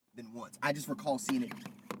once. I just recall seeing it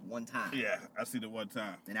one time. Yeah, I seen it one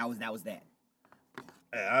time. And that was that.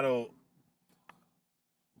 Hey, I don't.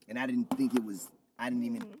 And I didn't even think it was that. I didn't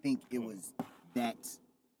even think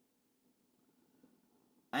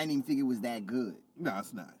it was that good. No,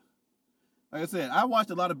 it's not. Like I said, I watched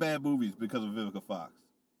a lot of bad movies because of Vivica Fox.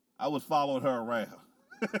 I was following her around.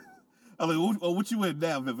 I'm like, what you in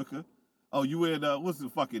now, Vivica? Oh, you in, what's the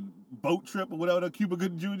fucking boat trip or whatever, Cuba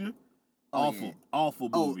Gooding Jr.? Awful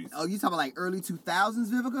movies. Oh, you talking about like early 2000s,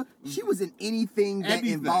 Vivica? She was in anything that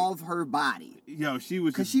involved her body. Yo, she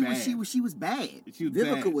was because she was bad.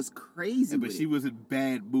 Vivica was crazy. Yeah, but she was in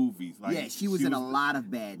bad movies. Like, yeah, she was in a lot of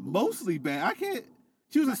bad movies. Mostly bad.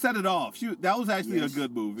 She was in Set It Off. That was actually a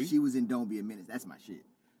good movie. She was in Don't Be a Menace. That's my shit.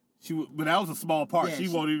 But that was a small part. Yeah, she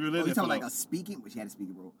won't even in it. You talking like a speaking? She had a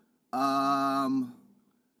speaking role.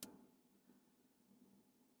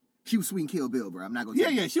 She was sweet in Kill Bill, bro. I'm not gonna.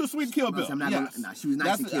 Yeah, she was sweet in Kill Bill. I'm not gonna. Nah, she was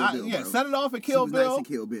nice in Kill Bill. Yeah, bro. Set It Off and Kill Bill. Nice in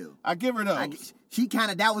Kill Bill. I give her those.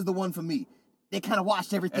 That was the one for me. They kind of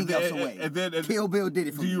washed everything else away. And Kill Bill did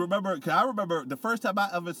it for me. Do you remember? Cause I remember the first time I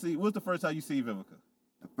ever see. What was the first time you see Vivica?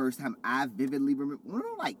 The first time I vividly remember.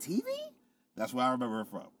 Like TV. That's where I remember her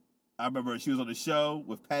from. I remember she was on the show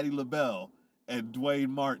with Patti LaBelle and Dwayne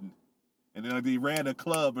Martin. And then they ran a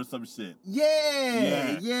club or some shit.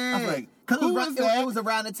 Yeah. I was like, who was that? It was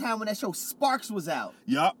around the time when that show Sparks was out.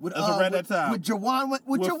 Yup, it was around that time. With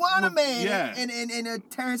Joanna Man yeah. and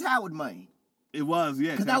Terrence Howard money. It was,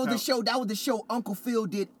 yeah. Because that was the show Uncle Phil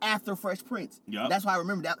did after Fresh Prince. Yup. That's why I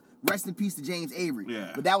remember that. Rest in peace to James Avery.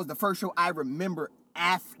 Yeah. But that was the first show I remember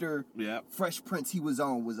after Yep. Fresh Prince he was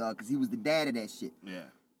on, because he was the dad of that shit. Yeah.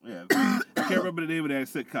 I can't remember the name of that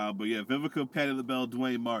sitcom, but yeah, Vivica, Patti LaBelle,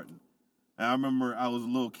 Dwayne Martin. And I remember I was a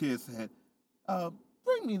little kid saying,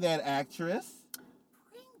 bring me that actress.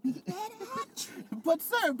 Bring me that actress. But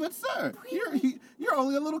sir, you're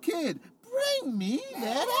only a little kid. Bring me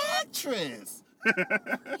that actress.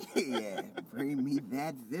 Yeah, bring me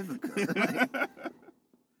that Vivica.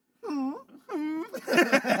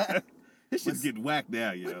 This shit's getting whacked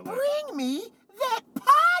now, Bring me that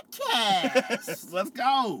podcast. Let's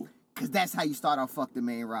go. Because that's how you start our Fuck the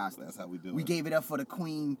Main roster. That's how we do it. We gave it up for the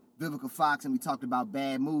Queen, Vivica Fox, and we talked about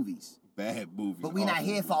bad movies. Bad movies. But we're not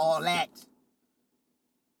here for all that.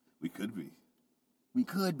 We could be. We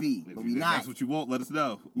could be, but we're not. That's what you want, let us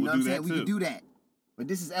know. You know what I'm saying? We could do that. But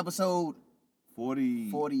this is episode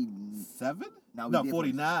 47? No,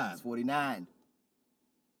 49. It's 49.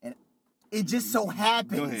 And it just so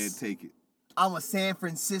happens. Go ahead and take it. I'm a San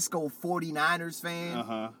Francisco 49ers fan.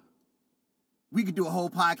 Uh-huh. We could do a whole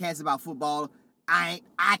podcast about football. I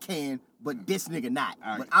can, but this nigga not.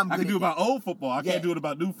 Right. But I'm good. I can do it about old football. I can't do it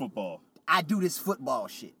about new football. I do this football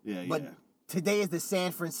shit. Yeah, but today is the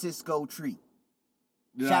San Francisco treat.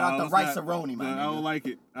 No, shout out to Rice-A-Roni, man. I don't like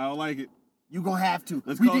it. You gonna have to.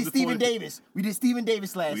 We did Stephen Davis. We did Stephen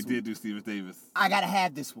Davis last week. We did do Stephen Davis. I gotta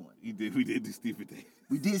have this one. We did do Stephen Davis.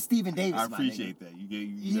 We did Stephen Davis. I appreciate that.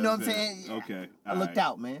 You know what I'm saying? Okay. I looked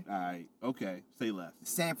out, man. All right. Okay. Say less.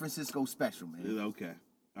 San Francisco special, man. Okay.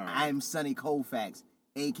 All right. I'm Sonny Colfax,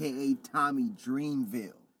 a.k.a. Tommy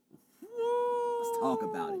Dreamville. Let's talk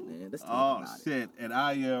about it, man. Let's talk about it. Oh, shit. And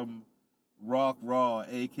I am Rock Raw,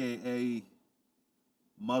 a.k.a.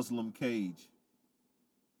 Muslim Cage.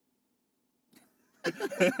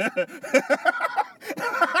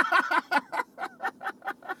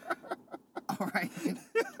 All right.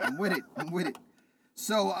 I'm with it.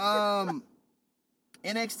 So,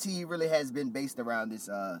 NXT really has been based around this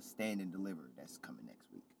Stand and Deliver that's coming next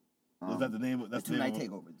week. Is that the name? That's the Two-night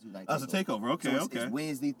takeover. That's a takeover. Okay, so it's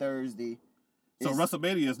Wednesday, Thursday. So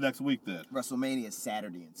WrestleMania is next week then? WrestleMania is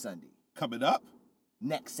Saturday and Sunday. Coming up?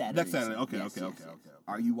 Next Saturday. Next Saturday. Okay.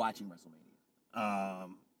 Are you watching WrestleMania?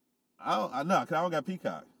 I don't got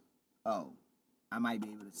Peacock. Oh, I might be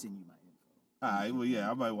able to send you my info. All right, well, yeah,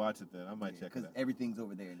 I might watch it then. I might check it out. Because everything's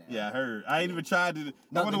over there now. Yeah, I heard. I ain't even tried to.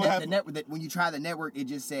 No, the network. When you try the network, it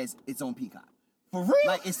just says it's on Peacock. For real?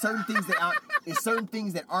 Like it's certain things that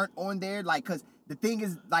aren't on there. Like, cause the thing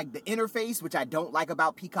is, like the interface, which I don't like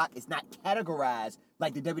about Peacock, it's not categorized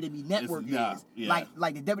like the WWE Network is. Yeah.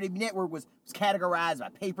 Like the WWE Network was categorized by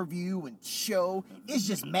pay-per-view and show. It's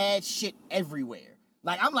just mad shit everywhere.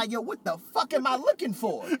 Like I'm like, yo, what the fuck am I looking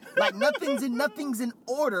for? Like nothing's in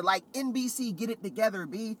order. Like NBC, get it together,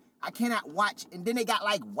 B. I cannot watch. And then they got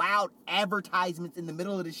like wild advertisements in the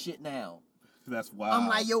middle of this shit now. That's wild. I'm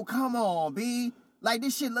like, yo, come on, B. Like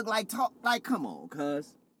this shit look like talk. Like, come on,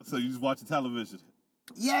 cuz. So you just watching television?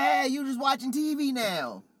 Yeah, you just watching TV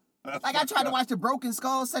now. Like I tried to watch the Broken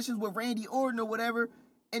Skull sessions with Randy Orton or whatever.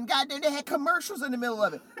 And goddamn, they had commercials in the middle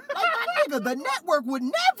of it. Like, my nigga, the network would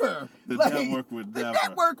never. The Like, network would the never.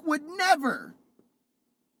 network would never.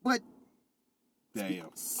 But Damn.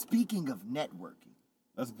 speaking of networking,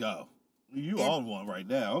 Let's go. You And- on one right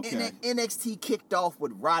now. Okay. NXT kicked off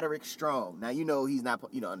with Roderick Strong. Now, you know he's not,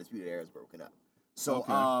 Undisputed Era is broken up. So,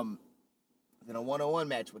 Okay. then a one-on-one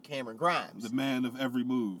match with Cameron Grimes. The man of every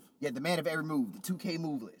move. Yeah, the man of every move, the 2K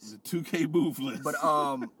move list. The 2K move list. But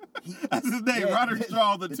That's his name, Roderick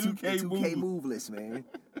Strong, the 2K move. 2K move list, man.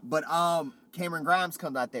 But Cameron Grimes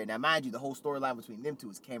comes out there. Now, mind you, the whole storyline between them two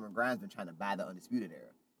is Cameron Grimes been trying to buy the Undisputed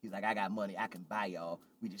Era. He's like, I got money, I can buy y'all.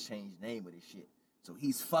 We just changed the name of this shit. So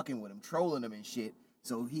he's fucking with him, trolling him and shit.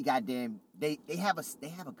 So he goddamn they have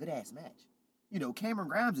a good ass match. You know, Cameron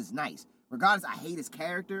Grimes is nice. Regardless, I hate his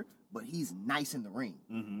character, but he's nice in the ring.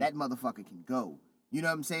 Mhm. That motherfucker can go. You know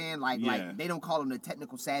what I'm saying? Like Yeah. they don't call him the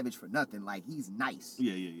technical savage for nothing. Like, he's nice.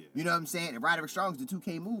 Yeah. You know what I'm saying? And Roderick Strong's the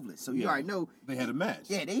 2K move list. So you Yeah. already know. They had a match.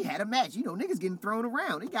 Yeah, they had a match. You know, niggas getting thrown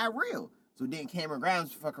around. It got real. So then Cameron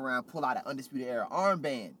Grimes fuck around, pull out an Undisputed Era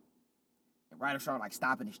armband. And Roderick Strong like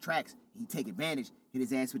stopping his tracks. He take advantage, hit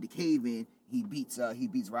his ass with the cave in. He beats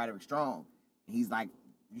Roderick Strong. And he's like,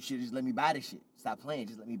 you should just let me buy this shit. Stop playing,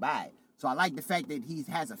 just let me buy it. So I like the fact that he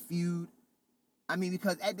has a feud. I mean,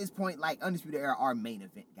 because at this point, like, Undisputed Era are main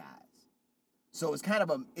event guys. So it's kind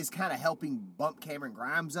of helping bump Cameron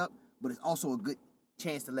Grimes up, but it's also a good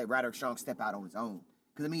chance to let Roderick Strong step out on his own.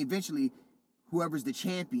 Because I mean, eventually, whoever's the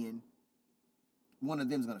champion, one of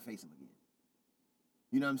them's gonna face him again.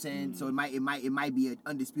 You know what I'm saying? So it might be an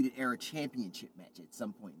Undisputed Era championship match at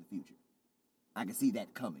some point in the future. I can see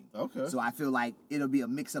that coming. Okay. So I feel like it'll be a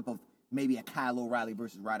mix-up of maybe a Kyle O'Reilly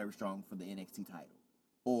versus Roderick Strong for the NXT title.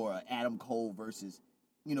 Or Adam Cole versus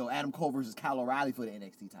Kyle O'Reilly for the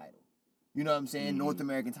NXT title. You know what I'm saying? Mhm. North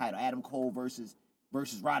American title. Adam Cole versus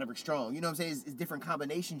Roderick Strong. You know what I'm saying? It's different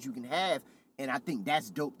combinations you can have. And I think that's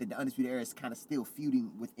dope that the Undisputed Era is kind of still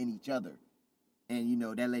feuding within each other. And, you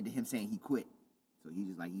know, that led to him saying he quit. So he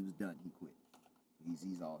just like, he was done. He quit.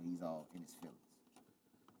 He's all in his feelings.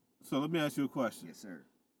 So let me ask you a question. Yes, sir.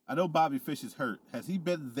 I know Bobby Fish is hurt. Has he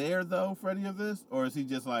been there, though, for any of this? Or is he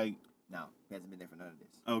just like... No, he hasn't been there for none of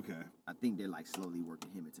this. Okay. I think they're like slowly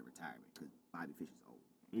working him into retirement because Bobby Fish is old.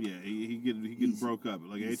 Yeah, he getting broke up.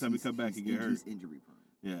 Like, every time he come back, he get hurt. He's injury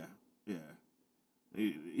prone. Yeah.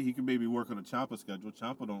 He can maybe work on a Ciampa schedule.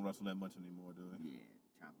 Ciampa don't wrestle that much anymore, do he? Yeah,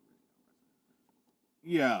 Ciampa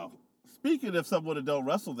really Yeah. Speaking of someone that don't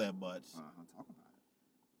wrestle that much, don't wrestle. Talk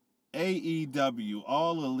about it. AEW,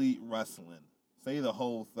 All Elite Wrestling. Say the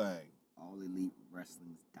whole thing. All Elite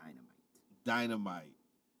Wrestling's Dynamite. Dynamite.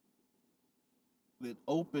 It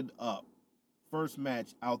opened up. First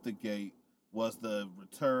match out the gate was the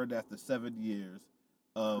return after 7 years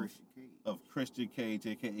of Christian Cage,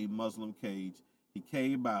 a.k.a. Muslim Cage. He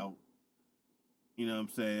came out, you know what I'm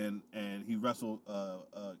saying, and he wrestled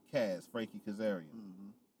Kaz, Frankie Kazarian. Mm-hmm.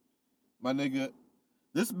 My nigga,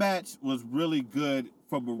 this match was really good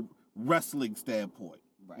from a wrestling standpoint.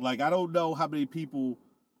 Right. Like, I don't know how many people,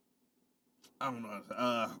 I don't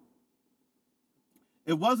know,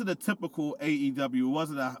 it wasn't a typical AEW. It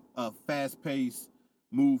wasn't a fast-paced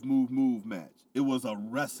move match. It was a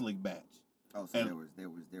wrestling match. Oh, so And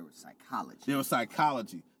there was psychology. there was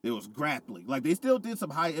psychology. There was grappling. Like, they still did some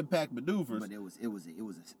high-impact maneuvers. But it was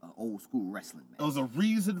an old school wrestling match. It was a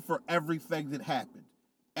reason for everything that happened.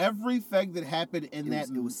 Everything that happened in it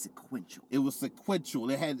was sequential. It was sequential.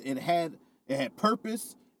 It had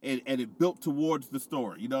purpose and it built towards the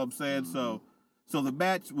story. You know what I'm saying? Mm-hmm. So the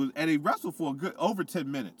match was, and he wrestled for a good over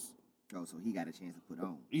 10 minutes. Oh, so he got a chance to put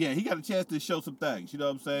on. Yeah, he got a chance to show some things. You know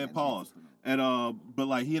what I'm saying? He got a chance Pause. to put on. And but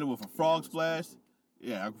like he hit him with a frog splash.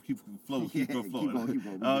 Yeah, I keep flowing. Keep Yeah, flowing. keep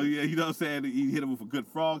on. Oh yeah, you know what I'm saying? He hit him with a good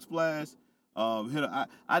frog splash.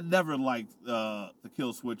 I never liked the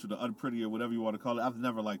kill switch or the unpretty or whatever you want to call it. I've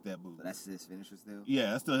never liked that move. So that's his finisher still?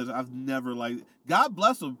 Yeah, that's still his. I've never liked. God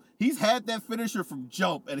bless him. He's had that finisher from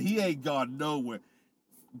jump, and he ain't gone nowhere.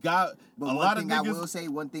 God, But a lot of niggas.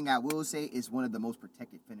 one thing I will say is one of the most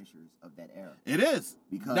protected finishers of that era. It is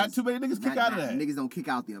Because not too many niggas kick out of that. Niggas don't kick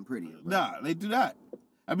out the unpretty. Nah, they do not.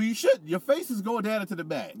 I mean, you should. Your face is going down into the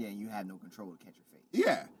mat. Yeah, you have no control to catch your face.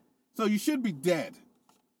 Yeah, so you should be dead.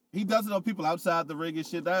 He does it on people outside the ring and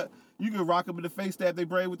shit. That you can rock them in the face, stab their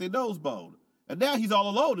brain with their nose bone, and now he's all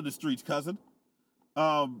alone in the streets, cousin.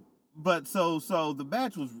 But so the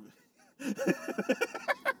match was.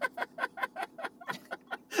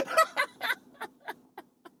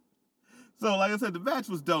 So, like I said, the match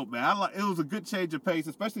was dope, man. It was a good change of pace,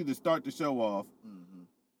 especially to start the show off. Mm-hmm.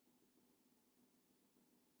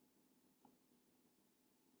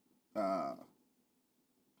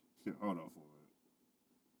 Shit, hold on for a minute.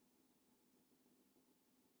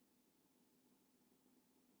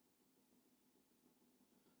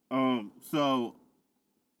 So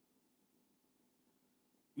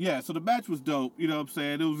yeah, so the match was dope. You know what I'm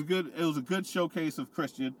saying? It was a good showcase of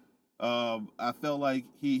Christian. I felt like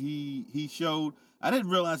he showed. I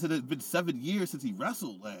didn't realize it had been 7 years since he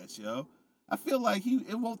wrestled last, yo. I feel like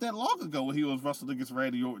it wasn't that long ago when he was wrestling against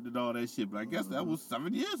Randy Orton and all that shit, but I guess that was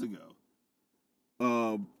 7 years ago.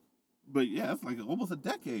 But yeah, it's like almost a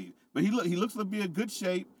decade. But he looks to be in good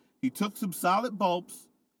shape. He took some solid bumps.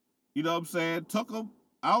 You know what I'm saying? Took him.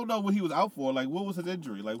 I don't know what he was out for. Like, what was his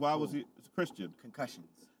injury? Like, why was he Christian? Concussions.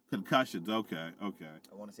 Concussions. Okay. I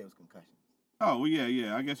want to say it was concussions. Oh well,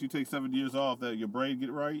 yeah. I guess you take 7 years off that your brain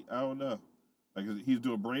get right. I don't know. Like he's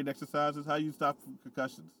doing brain exercises. How you stop from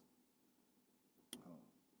concussions? Oh,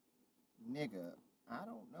 nigga, I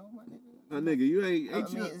don't know, my nigga. Nigga, you ain't. I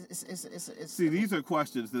mean, it's See, these are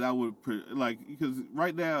questions that I would like because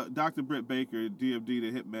right now, Dr. Britt Baker, DMD,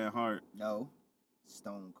 the Hitman Hart. No,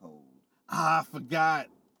 Stone Cold. I forgot.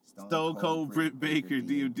 Stone Cold Britt Baker,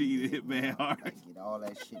 DMD, the Hitman Hart. Get all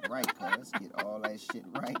that shit right, cuz. Get all that shit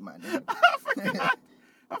right, my nigga. I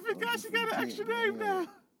forgot she got an extra name now.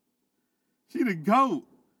 She the GOAT.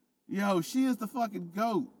 Yo, she is the fucking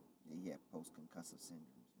GOAT. Yeah, he had post-concussive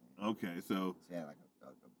syndromes, man. Okay, so he had like a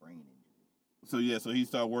brain injury. So yeah, so he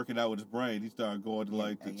started working out with his brain. He started going to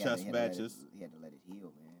like the chess matches. He had to let it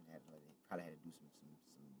heal, man. Probably had to do some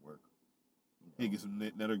work. You know. He get some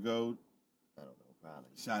Netter Gold. I don't know, probably.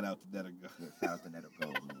 Shout out to Netter Gold. Yeah, shout out to Netter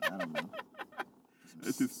Gold, man. I don't know.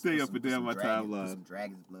 Let's just stay up and down my timeline. Put some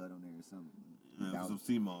dragon's blood on there or something. Yeah, some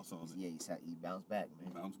sea moss on it. Yeah, he bounced back,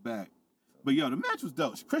 man. Bounced back. But yo, the match was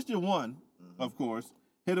dope. Christian won, of course.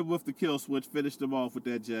 Hit him with the kill switch, finished him off with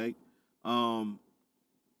that J. You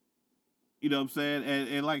know what I'm saying?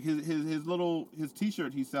 And like his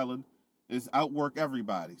t-shirt he's selling is outwork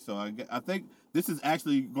everybody. So I think this is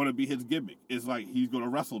actually going to be his gimmick. It's like he's going to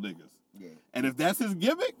wrestle niggas. Yeah. And if that's his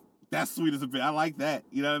gimmick, that's sweet as a bit. I like that.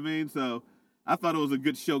 You know what I mean? So I thought it was a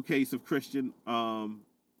good showcase of Christian. And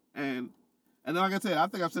like I said, I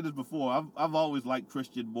think I've said this before. I've always liked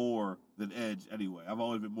Christian more than Edge anyway. I've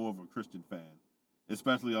always been more of a Christian fan.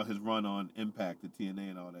 Especially on his run on Impact and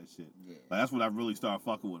TNA and all that shit. Yeah. Like, that's when I really started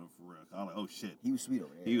fucking with him for real. I was like, oh shit. He was sweet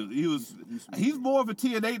over there. He's more of a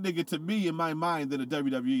TNA nigga to me in my mind than a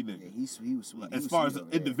WWE nigga. Yeah, he was sweet. As far as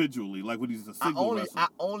individually, like when he's a single wrestler. I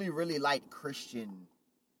only really liked Christian,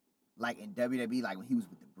 like in WWE, like when he was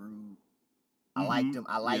with the Brood. I liked him.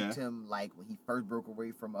 I liked him like when he first broke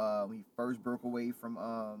away from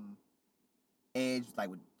Edge, like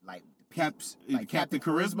with peeps, like Captain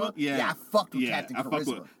Charisma. Yeah, I fucked with Captain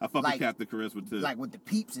Charisma. I fuck with Captain Charisma too. Like with the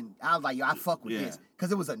peeps, and I was like, yo, I fuck with this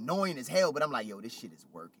because it was annoying as hell. But I'm like, yo, this shit is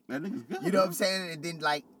working. That nigga's good. You know what I'm saying? And then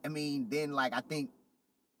I think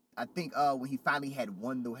when he finally had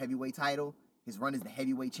won the heavyweight title, his run as the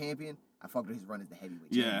heavyweight champion, I fucked with his run as the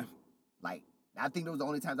heavyweight champion. Like I think those were the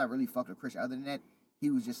only times I really fucked with Christian. Other than that, he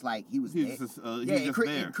was just like just there.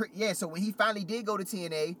 So when he finally did go to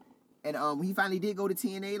TNA,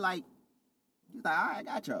 like. He was like, all right, I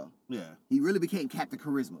got y'all. Yeah. He really became Captain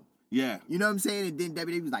Charisma. Yeah. You know what I'm saying? And then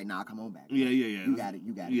WWE was like, nah, come on back. Yeah. You got it.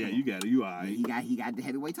 Yeah, you got it. You all right. He got the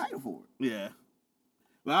heavyweight title for it. Yeah.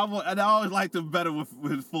 But I always liked him better with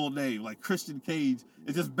his full name. Like Christian Cage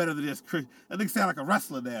is just better than this. I think sound like a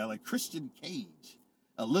wrestler now. Like Christian Cage.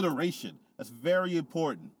 Alliteration. That's very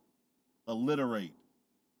important. Alliterate.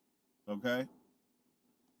 Okay?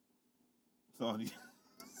 So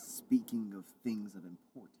speaking of things of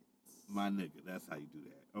importance. My nigga, that's how you do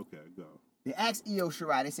that. Okay, go. They asked Io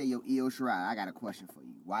Shirai, they say, yo, Io Shirai, I got a question for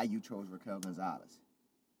you. Why you chose Raquel Gonzalez?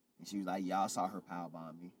 And she was like, y'all saw her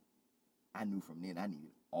powerbomb me. I knew from then I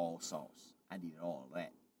needed all sauce. I needed all of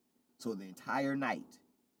that. So the entire night,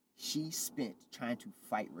 she spent trying to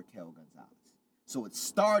fight Raquel Gonzalez. So it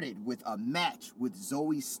started with a match with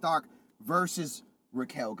Zoe Stark versus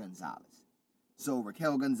Raquel Gonzalez. So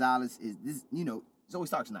Raquel Gonzalez is this, Zoe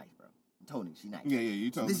Stark's nice, bro. Tony, she's nice. Yeah,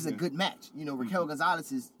 you told me. This is a good match. Raquel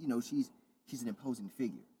Gonzalez is, she's an imposing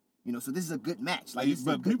figure. So this is a good match. Like,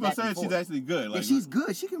 but people say she's actually good. Like, yeah, she's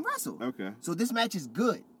good. She can wrestle. Okay. So this match is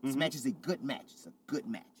good. This match is a good match. It's a good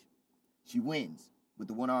match. She wins with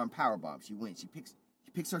the one-arm powerbomb. She wins. She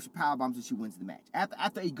picks her powerbombs and she wins the match.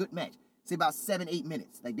 After a good match, say about 7-8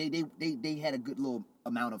 minutes. Like they had a good little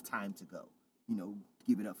amount of time to go.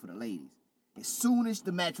 Give it up for the ladies. As soon as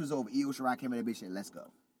the match was over, Io Shirai came in that bitch and said, let's go.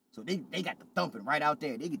 So they got the thumping right out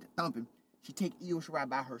there. They get the thumping. She take Io Shirai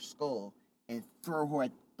by her skull and throw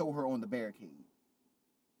her on the barricade.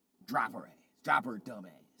 Drop her ass. Drop her dumb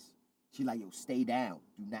ass. She like, yo, stay down.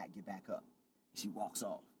 Do not get back up. She walks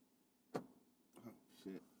off. Oh,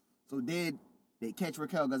 shit. So then they catch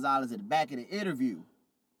Raquel Gonzalez at the back of the interview.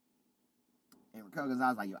 And Raquel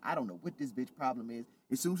Gonzalez like, yo, I don't know what this bitch problem is.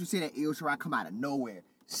 As soon as she see that Io Shirai come out of nowhere,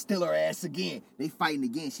 still her ass again. They fighting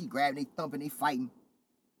again. She grabbing, they thumping, they fighting.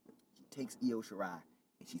 She takes Io Shirai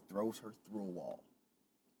and she throws her through a wall.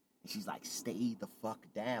 And she's like, stay the fuck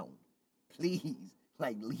down. Please.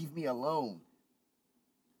 Like, leave me alone.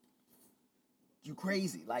 You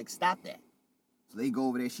crazy. Like, stop that. So they go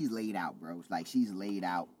over there. She's laid out, bro. It's like, she's laid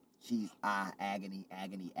out. She's agony.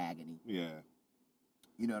 Yeah.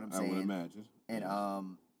 You know what I'm saying? I would imagine.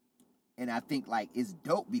 And I think like it's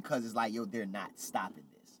dope because it's like, yo, they're not stopping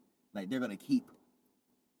this. Like she's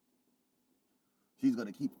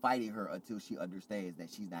gonna keep fighting her until she understands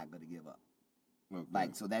that she's not gonna give up. Okay.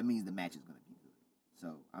 Like, so that means the match is gonna be good.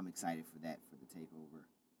 So I'm excited for that, for the takeover.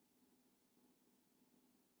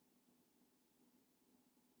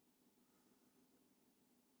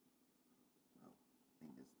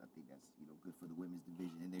 I think that's good for the women's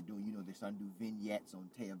division. And they're doing, they're starting to do vignettes on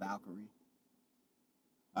Taya Valkyrie.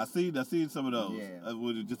 I seen some of those. Yeah.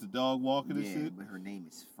 Was it just a dog walking and shit? But her name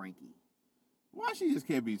is Frankie. Why she just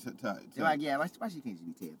can't be They're like, yeah, why she can't just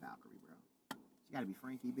be Taya Valkyrie, bro? She gotta be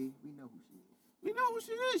Frankie, B. We know who she is. We know who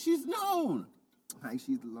she is. She's known. Like,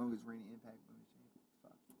 she's the longest reigning Impact Women's Champion.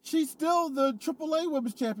 Fuck. She's still the AAA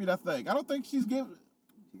Women's Champion, I think. I don't think she's given...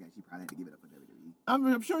 She probably had to give it up for WWE. I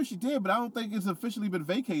mean, I'm sure she did, but I don't think it's officially been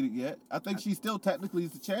vacated yet. I think she still technically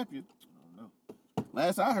is the champion. I don't know.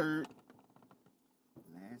 Last I heard.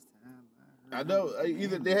 I know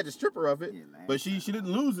either they had to strip her of it, but she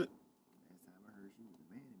didn't lose it. Last time I heard, she was the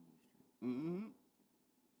man in these streets. Mm-hmm.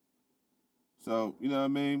 So you know what I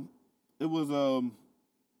mean? It was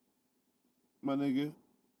my nigga.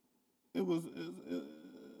 It was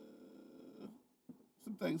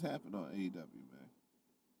some things happened on AEW, man.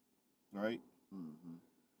 Right?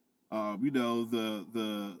 Mm-hmm. You know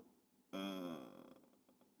the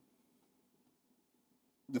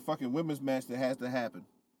fucking women's match that has to happen.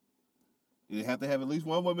 They have to have at least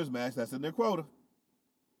one women's match. That's in their quota.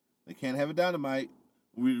 They can't have a Dynamite.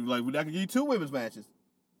 We're not gonna give you 2 women's matches.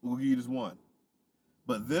 We'll give you just one.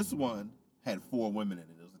 But this one had 4 women in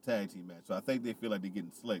it. It was a tag team match. So I think they feel like they're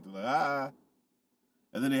getting slick. They're like,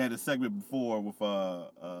 And then they had a segment before with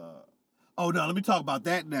oh no, let me talk about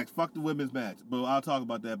that next. Fuck the women's match. But I'll talk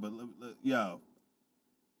about that. But yo.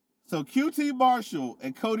 So QT Marshall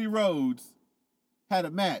and Cody Rhodes had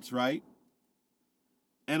a match, right?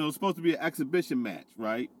 And it was supposed to be an exhibition match,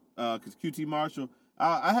 right? Because QT Marshall,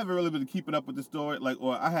 I haven't really been keeping up with the story,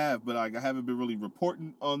 I have, but I haven't been really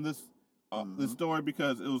reporting on this this story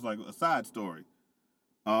because it was like a side story.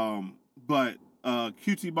 But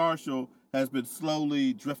QT Marshall has been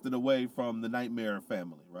slowly drifting away from the Nightmare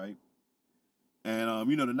family, right? And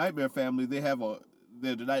the Nightmare family,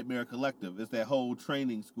 they're the Nightmare Collective. It's that whole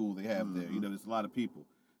training school they have there. There's a lot of people.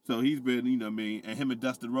 So he's been, and him and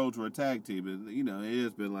Dustin Rhodes were a tag team. And, it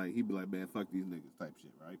has been like, he'd be like, man, fuck these niggas type shit,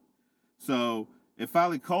 right? So it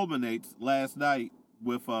finally culminates last night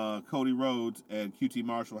with Cody Rhodes and QT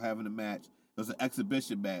Marshall having a match. It was an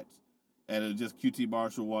exhibition match. And it just QT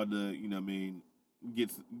Marshall wanted to, get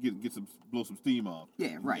some, blow some steam off.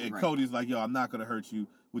 Yeah, right. And Cody's like, yo, I'm not going to hurt you.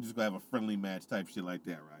 We're just going to have a friendly match type shit like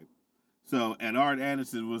that, right? So, and Arn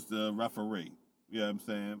Anderson was the referee. You know what I'm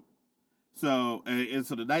saying? So, and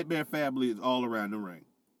so the Nightmare family is all around the ring.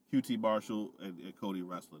 QT Marshall and Cody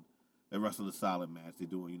wrestling. They wrestle a solid match. They're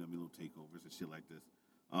doing, little takeovers and shit like this.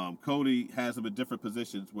 Cody has them in different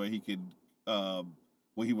positions where he can,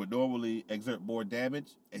 where he would normally exert more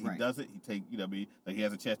damage, and he doesn't. He take, like he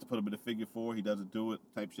has a chance to put him in a figure 4. He doesn't do it,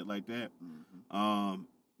 type shit like that.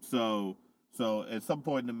 Mm-hmm. So at some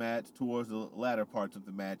point in the match, towards the latter parts of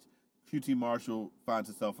the match, QT Marshall finds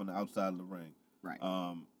himself on the outside of the ring.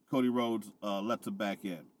 Right. Cody Rhodes lets him back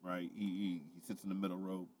in, right? He sits in the middle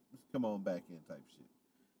row. Come on back in type shit.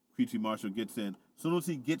 QT Marshall gets in. As soon as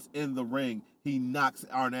he gets in the ring, he knocks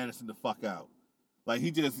Arn Anderson the fuck out. Like,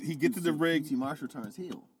 he gets in the ring. QT Marshall turns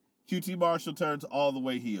heel. QT Marshall turns all the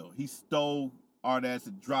way heel. He stole Arn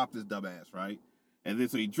Anderson, dropped his dumb ass, right? And then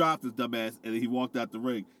so he dropped his dumb ass, and then he walked out the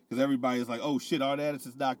ring. Because everybody's like, oh shit, Arn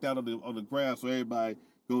Anderson's knocked out on the ground, so everybody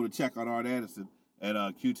go to check on Arn Anderson. And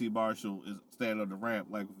QT Marshall is standing on the ramp,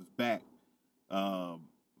 like with his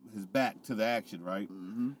back to the action, right?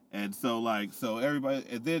 Mm-hmm. And so everybody,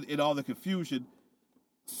 and then in all the confusion,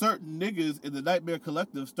 certain niggas in the Nightmare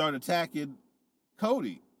Collective start attacking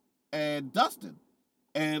Cody and Dustin.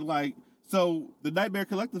 And so the Nightmare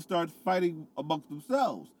Collective starts fighting amongst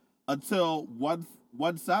themselves until one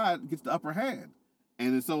side gets the upper hand.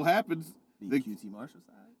 And it so happens QT Marshall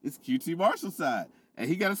side? It's QT Marshall's side. And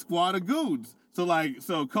he got a squad of goons. So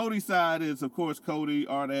Cody's side is, of course, Cody,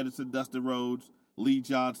 Arn Anderson, Dustin Rhodes, Lee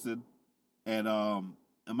Johnson, and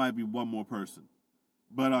it might be one more person.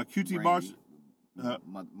 But QT Marshall,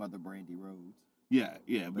 Mother Brandy Rhodes. yeah,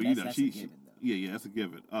 but you know that's she, a given, though. yeah, that's a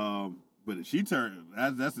given. But she turned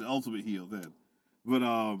that's the ultimate heel then. But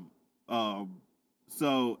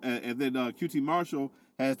so and then QT Marshall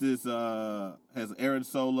has this has Aaron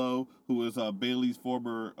Solo, who is Bailey's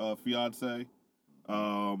former fiance.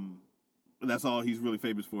 That's all he's really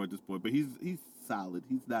famous for at this point. But he's solid.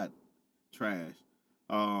 He's not trash.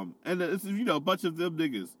 And it's, you know, a bunch of them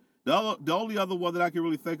niggas. The only other one that I can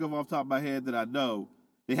really think of off the top of my head that I know,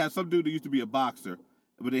 they had some dude that used to be a boxer,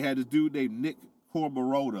 but they had this dude named Nick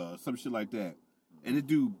Cormorota or some shit like that. And this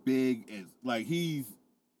dude big as like he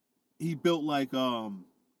built like who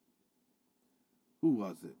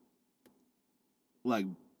was it? Like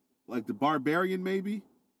the Barbarian maybe?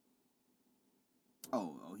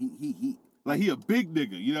 Oh, he like he a big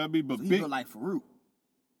nigga, you know what I mean? But so he big built like Farouk.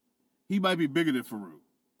 He might be bigger than Farouk.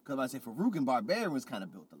 Cause I say Farouk and Barbarian was kind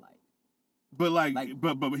of built alike. But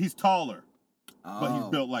but he's taller. Oh. But he's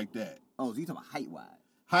built like that. Oh, so you talking about height wise?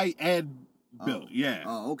 Height and built, yeah.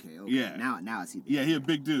 Oh, okay. Yeah. Now I see that. Yeah, he a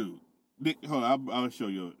big dude. Nick, hold on, I'll show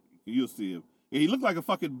you. You'll see him. Yeah, he looked like a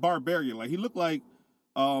fucking barbarian. Like he looked like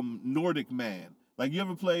Nordic man. Like you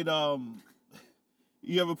ever played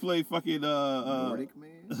fucking Nordic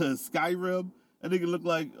man? Skyrim? That nigga look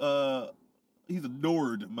like he's a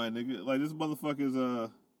Nord, my nigga. Like this motherfucker's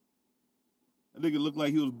that nigga look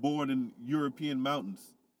like he was born in European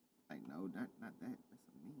mountains. Like no, not that. That's a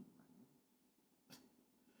meme.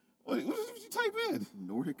 What did you type in?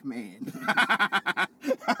 Nordic man. The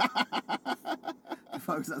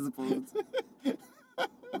fuck was I supposed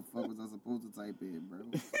to type in, bro?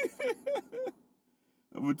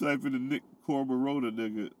 I'm gonna type in the Nick Cormorota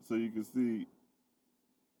nigga so you can see.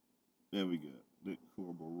 There we go. Nick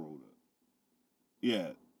Cormorota.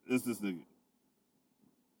 Yeah, it's this nigga.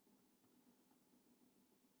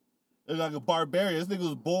 It's like a barbarian. This nigga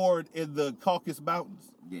was born in the Caucasus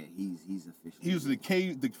Mountains. Yeah, he's official. He was in the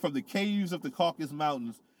cave from the caves of the Caucasus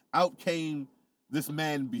Mountains. Out came this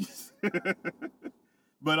man beast.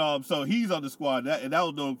 But so he's on the squad, and that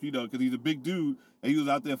was no, you know, because he's a big dude, and he was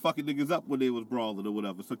out there fucking niggas up when they was brawling or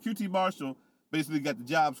whatever. So QT Marshall basically got the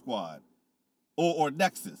job squad, or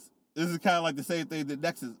Nexus. This is kind of like the same thing that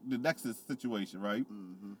the Nexus situation, right?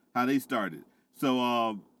 Mm-hmm. How they started.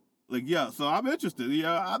 So so I'm interested.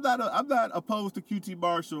 Yeah, I'm not opposed to QT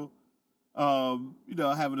Marshall, you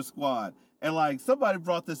know, having a squad. And like somebody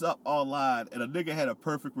brought this up online, and a nigga had a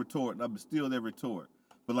perfect retort, and I'm still their retort.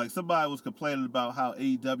 But like somebody was complaining about how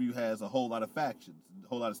AEW has a whole lot of factions, a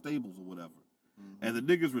whole lot of stables or whatever. Mm-hmm. And the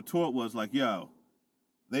nigga's retort was like, yo,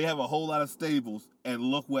 they have a whole lot of stables, and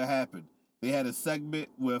look what happened. They had a segment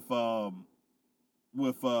with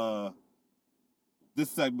this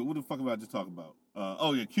segment, what the fuck am I just talking about?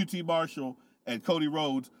 QT Marshall and Cody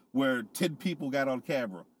Rhodes, where 10 people got on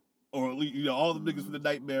camera. Or, you know, all the niggas from the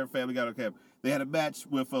Nightmare family got on camera. They had a match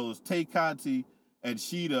with Tay Conti and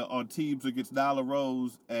Sheeta on teams against Nyla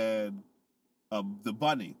Rose and the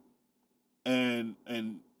Bunny. And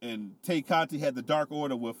Tay Conti had the Dark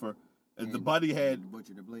Order with her. And the Bunny had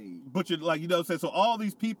Butcher the Blade. Like, you know what I'm saying? So all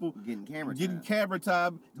these people getting camera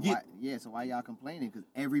time. So why y'all complaining? Because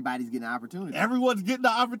everybody's getting an opportunity. Everyone's getting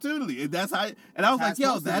the opportunity. And that's how, and I was like,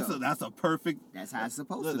 yo, that's a perfect. That's how it's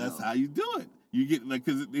supposed to go. That's how you do it. You get, like,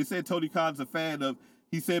 because they said Tony Khan's a fan of,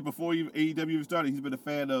 he said before AEW even started, he's been a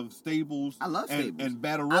fan of stables. I love stables. And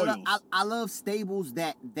battle royals. I love stables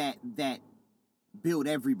that build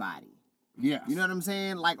everybody. Yeah. You know what I'm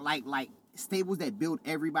saying? Like stables that build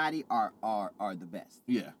everybody are the best.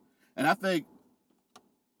 Yeah. And I think,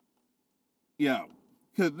 yeah,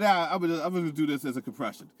 because now I'm gonna do this as a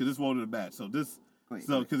compression because this won't in the match. So this,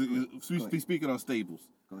 because speaking on stables.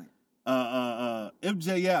 Go ahead.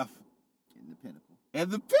 MJF and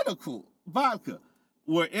the Pinnacle Vodka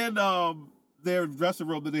were in their dressing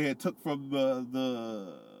room that they had took from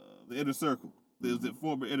the Inner Circle. There's the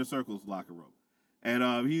former Inner Circle's locker room, and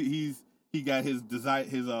he got his design,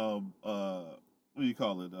 his what do you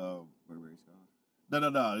call it? Burberry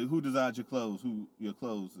scarf. No. Who designed your clothes? Your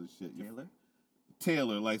clothes and shit?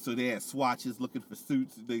 Taylor. Like, so they had swatches looking for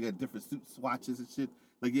suits. They got different suit swatches and shit.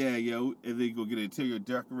 Like, yeah, yo, and then go get an interior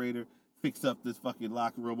decorator, fix up this fucking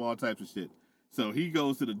locker room, all types of shit. So he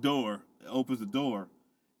goes to the door, opens the door,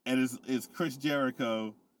 and it's Chris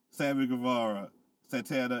Jericho, Sammy Guevara,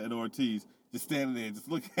 Santana, and Ortiz just standing there, just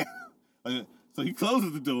looking at him. So he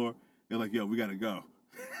closes the door. They're like, yo, we gotta go.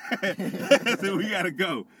 So we gotta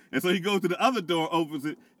go. And so he goes to the other door, opens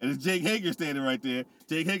it, and it's Jake Hager standing right there.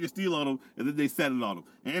 Jake Hager steal on him, and then they set it on him.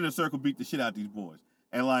 And Inner Circle beat the shit out of these boys.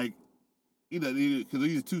 And like, you know, because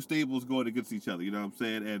these are two stables going against each other, you know what I'm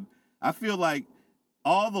saying? And I feel like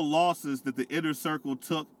all the losses that the Inner Circle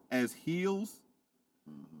took as heels,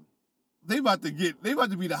 they about to be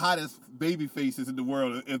the hottest baby faces in the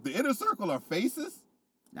world. If the Inner Circle are faces,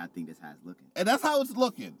 I think that's how it's looking. and that's how it's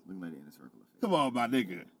looking. Looking like the Inner Circle of faces. Come on, my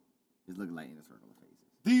nigga. It's looking like Inner Circle of faces.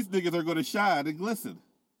 These niggas are gonna shine and glisten.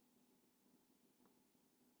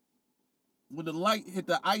 When the light hit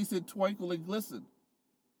the ice, it twinkle and glisten.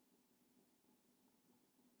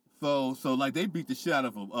 So like they beat the shit out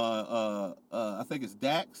of him. I think it's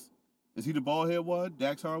Dax. Is he the bald head one?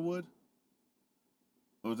 Dax Harwood?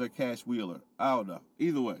 Or was that Cash Wheeler? I don't know.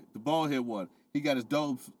 Either way, the bald head one. He got his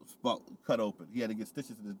dome spot cut open. He had to get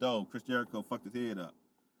stitches in his dome. Chris Jericho fucked his head up.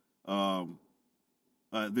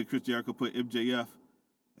 Then Chris Jericho put MJF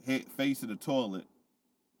face in the toilet,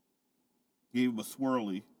 gave him a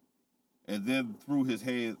swirly, and then threw his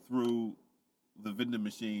head through the vending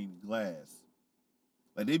machine glass.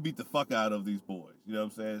 Like, they beat the fuck out of these boys. You know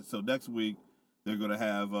what I'm saying? So next week, they're going to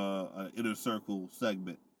have an Inner Circle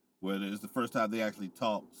segment where it's the first time they actually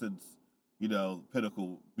talk since,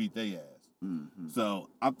 Pinnacle beat their ass. Mm-hmm. So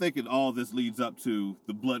I'm thinking all this leads up to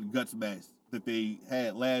the blood and guts match that they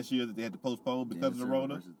had last year that they had to postpone because of the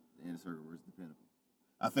Rona. The Inner Circle versus the Pinnacle.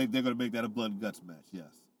 I think they're going to make that a blood and guts match,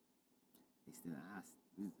 yes. They still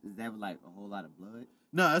is that like a whole lot of blood?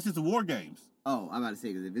 No, that's just the War Games. Oh, I'm about to say,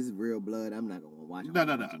 because if it's real blood, I'm not gonna watch No.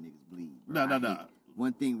 niggas bleed. Bro. No.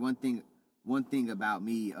 One thing about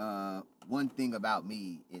me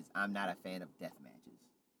is I'm not a fan of death matches.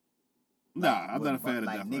 Nah, I'm not a fan of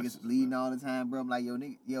like death niggas matches, bleeding all the time, bro. I'm like,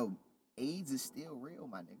 yo, AIDS is still real,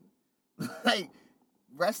 my nigga. Like,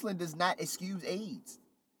 wrestling does not excuse AIDS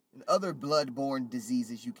and other blood-borne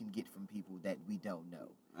diseases you can get from people that we don't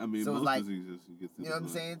know. I mean, so most like, diseases you get through. You know what I'm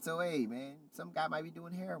saying? So, hey, man, some guy might be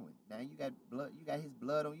doing heroin. Now you got blood. You got his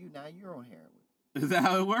blood on you. Now you're on heroin. Is that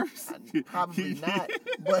how it works? Probably not,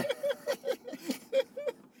 but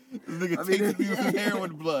this nigga takes me with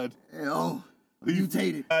heroin blood. Oh,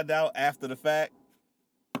 mutated. Find out after the fact.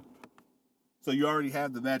 So you already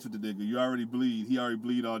have the match with the nigga. You already bleed. He already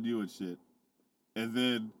bleed on you and shit. And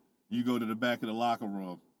then you go to the back of the locker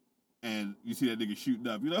room, and you see that nigga shooting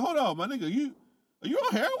up. You're like, hold on, my nigga, are you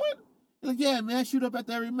on heroin? You're like, yeah, man, I shoot up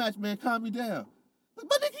after every match, man. Calm me down. Like,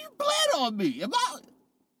 my nigga, you bled on me.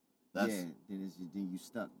 Then you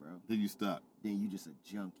stuck, bro. Then you stuck. Then you just a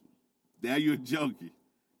junkie. Now you're a junkie.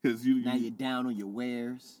 Now you're down on your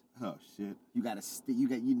wares. Oh shit. You gotta you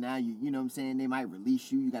know what I'm saying? They might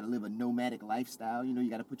release you. You gotta live a nomadic lifestyle. You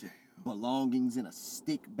gotta put your belongings in a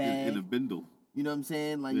stick bag. In a bindle. You know what I'm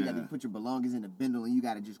saying? Like, you gotta put your belongings in a bindle and you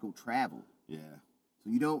gotta just go travel. Yeah. So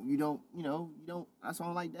you don't. That's why I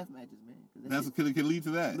don't like death matches, man. That's what can lead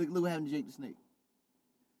to that. Look what happened to Jake the Snake.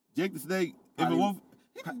 Jake the Snake, Jake the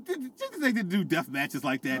Snake didn't do death matches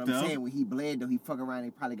like that, though. I'm saying, when he bled, though, he fuck around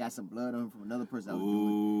and probably got some blood on him from another person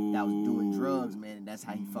that was doing drugs, man, and that's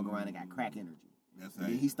how he fuck around and got crack energy. That's and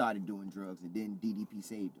then he started doing drugs, and then DDP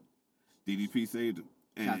saved him. DDP saved him.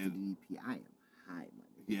 Shout out to DDP. I am high, my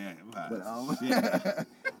nigga. Yeah, I'm high.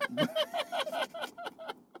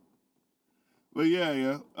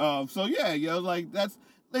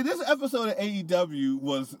 But this episode of AEW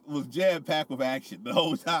was jam packed with action the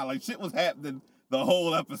whole time. Like, shit was happening the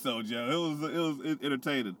whole episode, yo. It was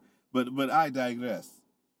entertaining. But I digress.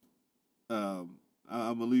 I'm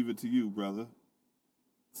gonna leave it to you, brother.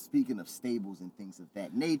 Speaking of stables and things of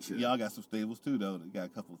that nature, y'all got some stables too, though. They got a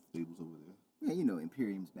couple of stables over there. Yeah,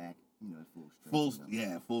 Imperium's back. At full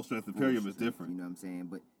strength. Full strength. Imperium is different. You know what I'm saying?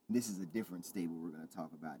 But this is a different stable we're gonna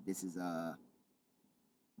talk about. This is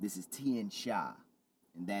Tian Sha,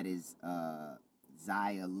 and that is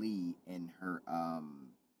Xia Li and her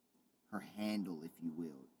handle, if you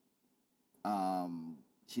will.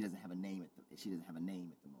 She doesn't have a name at the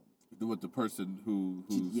moment. With the person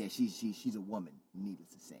she's a woman, needless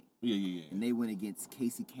to say. Yeah. And they went against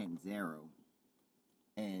Casey Catanzaro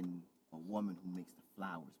and a woman who makes the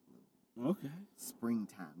flowers bloom. Okay.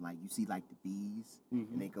 Springtime, like you see, like the bees,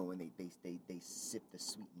 mm-hmm. and they go and they sip the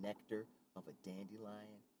sweet nectar of a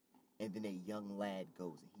dandelion, and then a young lad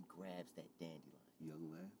goes and he grabs that dandelion.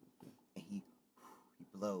 Young lad. Okay. And he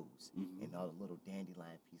blows, mm-hmm. and all the little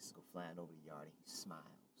dandelion pieces go flying over the yard, and he smiles.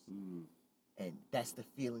 Mm. And that's the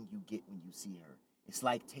feeling you get when you see her. It's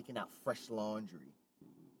like taking out fresh laundry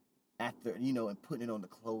after, and putting it on the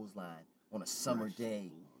clothesline on a summer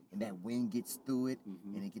day. And that wind gets through it,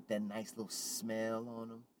 mm-hmm. and they get that nice little smell on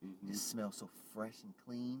them. Mm-hmm. It just smells so fresh and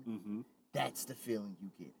clean. Mm-hmm. That's the feeling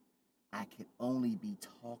you get. I could only be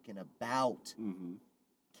talking about mm-hmm.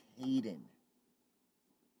 Caden,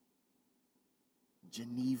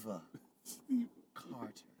 Geneva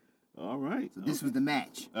Carter. All right. So this was the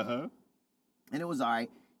match. Uh-huh. And it was all right.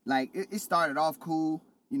 Like, it started off cool.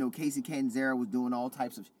 You know, Casey Catanzaro was doing all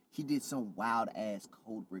types of... She did some wild-ass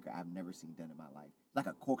code breaker I've never seen done in my life. Like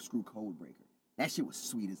a corkscrew code breaker. That shit was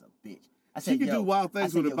sweet as a bitch. I said, She can do wild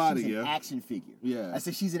things with her body, she's yeah. an action figure. Yeah. I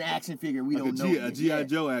said, she's an action figure. We Like don't know. a G.I.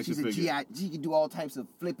 Joe action figure. She's a She can do all types of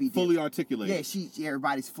flippy. Fully articulated. Yeah,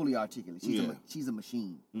 everybody's fully articulate. She's a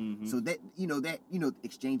machine. Mm-hmm. So that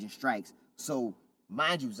exchanging strikes. So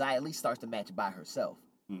mind you, Xia Li starts the match by herself.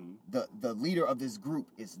 Mm-hmm. The leader of this group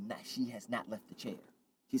is not. She has not left the chair.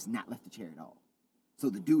 She's not left the chair at all. So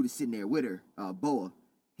the dude is sitting there with her, Boa.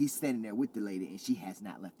 He's standing there with the lady, and she has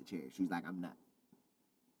not left the chair. She's like, I'm not.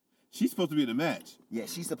 She's supposed to be in the match. Yeah,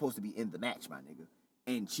 she's supposed to be in the match, my nigga.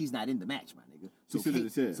 And she's not in the match, my nigga. She's sitting in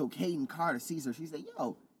the chair. So Kaden Carter sees her. She's like,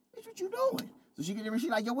 yo, bitch, what you doing? So she get in there, she's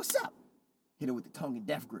like, yo, what's up? Hit her with the tongue and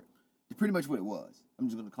death grip. It's pretty much what it was. I'm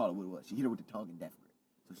just going to call it what it was. She hit her with the tongue and death grip.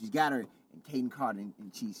 So she's got her, and Kaden Carter, and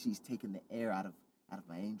she's taking the air out of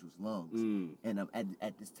my angel's lungs. And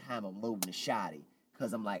at this time, I'm loading the shotty.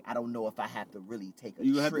 Because I'm like, I don't know if I have to really take a trip.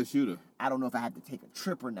 You have to shoot her. I don't know if I have to take a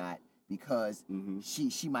trip or not. Because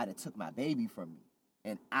she might have took my baby from me,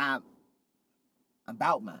 and I'm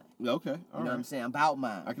about mine. Okay, all right. You know what I'm saying? I'm about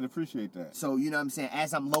mine. I can appreciate that. So you know what I'm saying?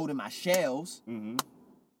 As I'm loading my shells,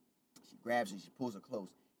 she grabs her, she pulls her close,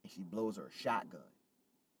 and she blows her a shotgun.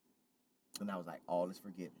 And I was like, all is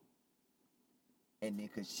forgiven. And then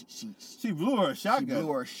because she blew her a shotgun. She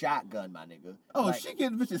blew her a shotgun, my nigga. Oh, like, she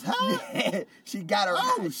getting bitches high. Yeah, she got her.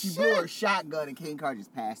 Oh, she shit. blew her shotgun, and Kaden Carter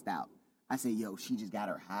just passed out. I said, yo, she just got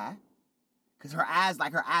her high. Because her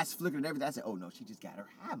eyes flickered and everything. I said, oh, no, she just got her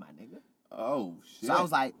high, my nigga. Oh, shit. So I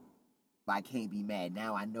was like, I can't be mad.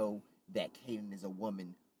 Now I know that Kaden is a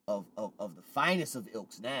woman of the finest of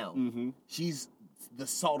ilks now. She's the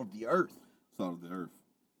salt of the earth. Salt of the earth.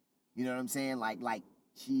 You know what I'm saying? Like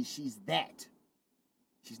she's that.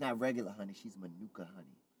 She's not regular honey. She's Manuka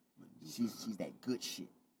honey. She's that good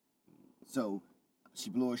shit. So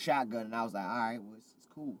she blew a shotgun, and I was like, all right, well, it's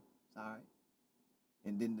cool. It's all right.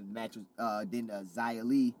 And then the match was, Xia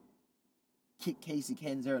Li kicked Casey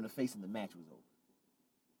Catanzaro in the face, and the match was over.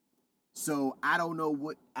 So I don't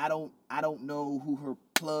know who her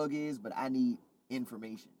plug is, but I need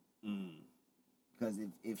information. Because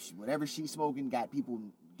if whatever she's smoking got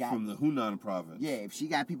from the Hunan province. Yeah, if she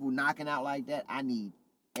got people knocking out like that, I need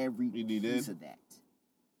every piece of that.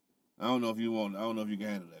 I don't know if you can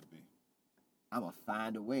handle that, B. I'm gonna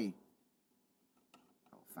find a way.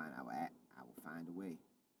 I will find a way.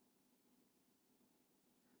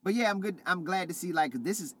 But yeah, I'm good. I'm glad to see, like,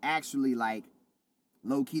 this is actually, like,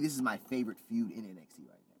 low key. This is my favorite feud in NXT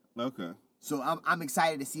right now. Okay. So I'm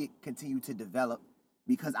excited to see it continue to develop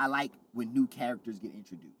because I like when new characters get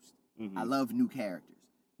introduced. I love new characters.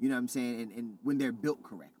 You know what I'm saying? And when they're built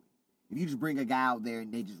correctly. If you just bring a guy out there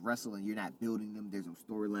and they just wrestle and you're not building them, there's no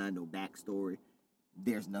storyline, no backstory.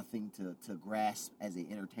 There's nothing to grasp as an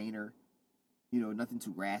entertainer. You know, nothing to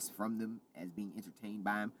grasp from them as being entertained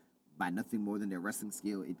by them, by nothing more than their wrestling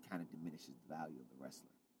skill. It kind of diminishes the value of the wrestler.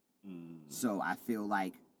 So I feel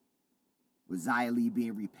like with Xia Li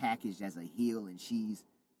being repackaged as a heel and she's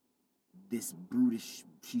this brutish,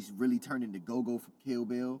 she's really turned into Go-Go from Kill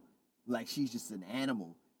Bill. Like, she's just an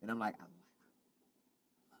animal. And I'm like, I love it.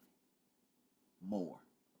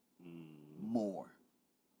 More.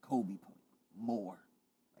 Kobe point. More.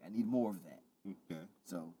 Like, I need more of that. Okay.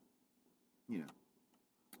 So, you know,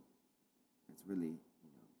 that's really,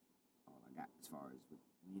 you know, all I got as far as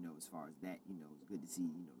that, you know, it's good to see,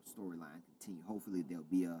 you know, the storyline continue. Hopefully there'll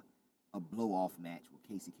be a blow-off match where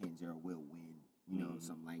Casey Catanzaro will win, you know,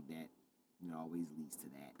 something like that. You know, always leads to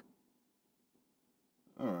that.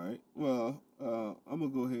 All right. Well, I'm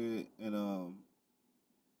going to go ahead and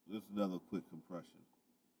just another quick compression.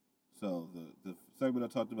 So the segment I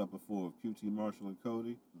talked about before of QT Marshall and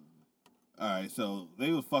Cody. All right, so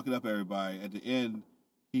they was fucking up everybody. At the end,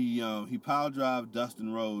 he pile drive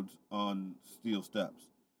Dustin Rhodes on steel steps,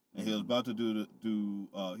 and he was about to he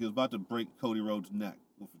was about to break Cody Rhodes' neck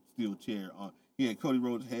with a steel chair on. He had Cody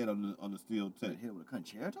Rhodes' head on the steel tip. Hit him with a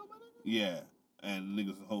concerto, my nigga? Yeah, and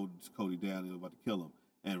niggas hold Cody down. He was about to kill him.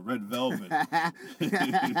 And Red Velvet.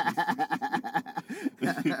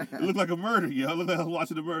 It looked like a murder, yo. It looked like I was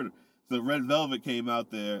watching a murder. So Red Velvet came out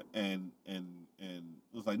there and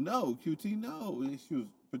was like, no, QT, no. And she was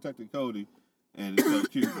protecting Cody. And so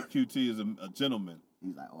QT is a gentleman.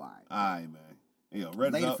 He's like, all right. All right, man. You know,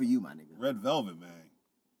 Later for you, my nigga. Red Velvet, man.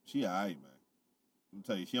 She all right, man. I'm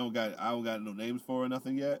tell you, I don't got no names for her or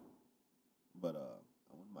nothing yet. But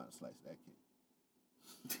I wouldn't mind a slice of that cake.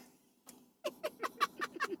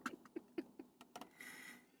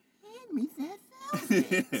 Hand me that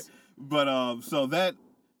velvet. But so that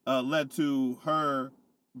led to her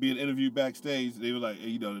being interviewed backstage. They were like,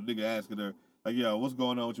 the nigga asking her, like, yo, what's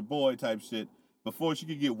going on with your boy type shit. Before she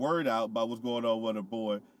could get word out about what's going on with her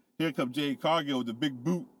boy, here comes Jade Cargill with the big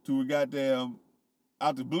boot to a goddamn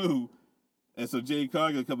out the blue. And so Jade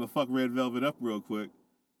Cargill come and fuck Red Velvet up real quick.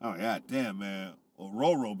 Oh, god damn, man.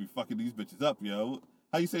 Roro be fucking these bitches up, yo.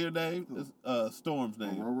 How you say her name? It's Storm's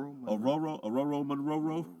name. Aurora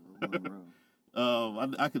Monroe.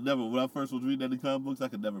 I could never, when I first was reading that in the comic books, I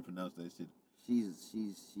could never pronounce that shit. She is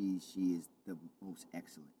the most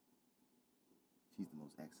excellent. She's the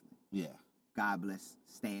most excellent. Yeah. God bless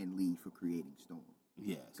Stan Lee for creating Storm.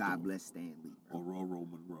 Yeah. God bless Stan Lee. Bro. Aurora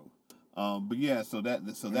Monroe. But yeah, so that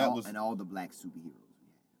was and all the black superheroes we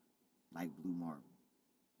have, like Blue Marvel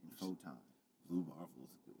and Photon. Blue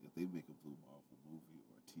Marvel's good. If they make a Blue Marvel movie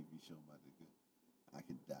or a TV show, my nigga, I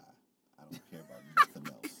could die. I don't care about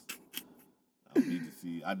nothing else. I don't need to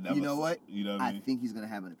see. I never. You know what? You know what I mean? think he's gonna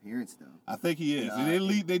have an appearance though. I think he is.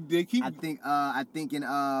 They keep. I think in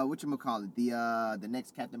whatchamacallit, the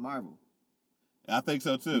next Captain Marvel. I think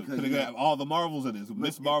so too. Because they gonna have all the Marvels in it. So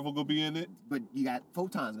Miss Marvel gonna be in it. But you got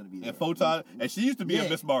Photon's gonna be there. And Photon, and she used to be a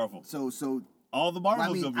Miss Marvel. So all the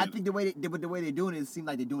Marvels. I think the way they're doing it seems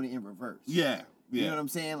like they're doing it in reverse. Yeah. You know what I'm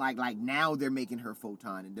saying? Like now they're making her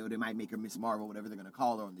Photon, and they might make her Miss Marvel, whatever they're gonna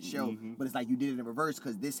call her on the show. Mm-hmm. But it's like you did it in reverse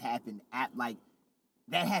because this happened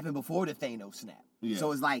that happened before the Thanos snap. Yeah.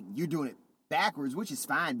 So it's like you're doing it backwards, which is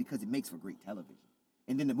fine because it makes for great television.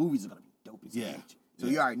 And then the movies are gonna be dope as bitch. So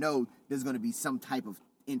you already know there's gonna be some type of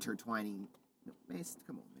intertwining. Man,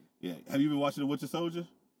 come on, man. Yeah. Have you been watching the Winter Soldier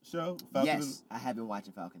show? Yes, I have been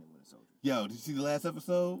watching Falcon and Winter Soldier. Yo, did you see the last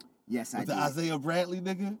episode? Yes, I did. The Isaiah Bradley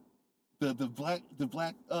nigga?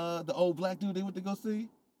 The old black dude they went to go see?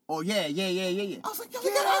 Oh, yeah. I was like, yo,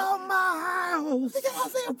 get out of my house. They got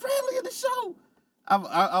Isaiah Bradley in the show.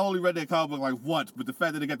 I only read that comic book like once, but the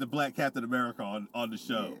fact that they got the Black Captain America on the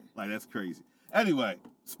show, like, that's crazy. Anyway,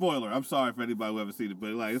 spoiler. I'm sorry for anybody who haven't seen it,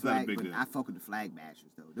 but like, it's not a big deal. I fuck with the flag bashers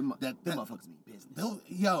though. Them motherfuckers mean business.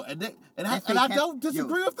 I don't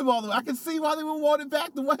disagree with them all the way. I can see why they would want it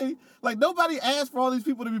back the way. Like nobody asked for all these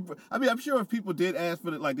people to be. I mean, I'm sure if people did ask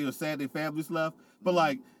for it, like they were sad their families left, but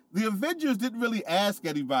like the Avengers didn't really ask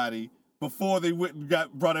anybody before they went and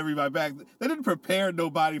brought everybody back. They didn't prepare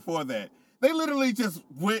nobody for that. They literally just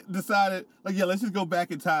went and decided, like, yeah, let's just go back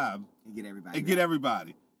in time and get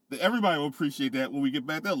everybody. Everybody will appreciate that when we get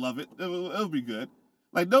back. They'll love it. It'll be good.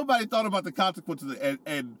 Like, nobody thought about the consequences.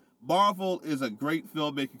 And Marvel is a great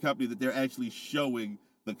filmmaking company that they're actually showing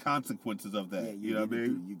the consequences of that. Yeah, you know what I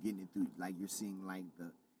mean? You're getting it through. Like, you're seeing, like,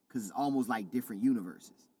 because it's almost like different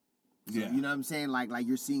universes. So, yeah. You know what I'm saying? Like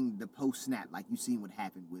you're seeing the post-snap. Like, you've seen what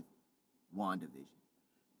happened with WandaVision.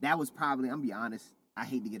 That was probably, I'm going to be honest, I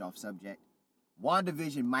hate to get off subject.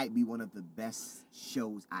 WandaVision might be one of the best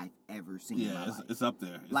shows I've ever seen in my life. It's up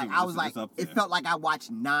there. It felt like I watched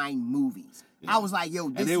 9 movies. Yeah. I was like, yo,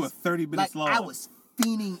 they were 30 minutes long. I was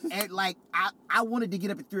fiending at, like, I wanted to get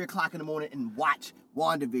up at 3 o'clock in the morning and watch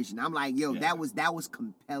WandaVision. I'm like, yo, that was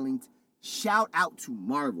compelling. Shout out to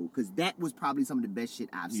Marvel, because that was probably some of the best shit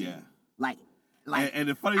I've seen. Yeah. And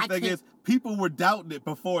the funny thing is, people were doubting it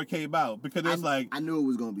before it came out because it's like I knew it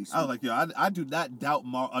was gonna be. Super. I was like, yo, I do not doubt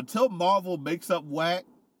Marvel until Marvel makes up whack.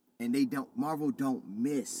 And Marvel don't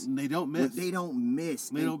miss. They don't miss. They don't miss.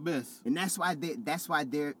 They don't miss. And that's why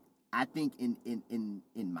they're. I think in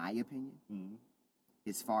my opinion,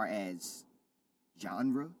 as far as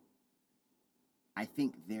genre, I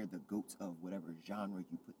think they're the GOATs of whatever genre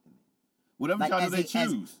you put them in. Whatever genre they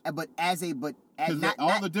choose. Not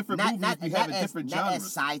all the different movies we have in different genres. Not as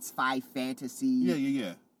sci-fi fantasy.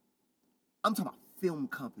 Yeah. I'm talking about film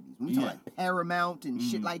companies. When we talk about Paramount and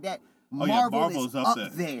shit like that, Marvel's is up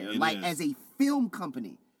there. As a film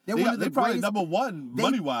company. They're probably number one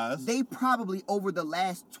money-wise. They probably, over the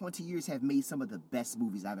last 20 years, have made some of the best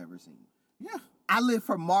movies I've ever seen. Yeah. I live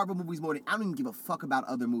for Marvel movies more than, I don't even give a fuck about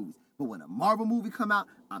other movies. But when a Marvel movie come out,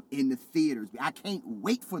 I'm in the theaters. I can't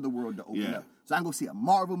wait for the world to open up. So I can go see a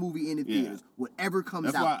Marvel movie in the theaters. Whatever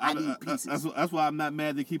comes out, I need pieces. That's why I'm not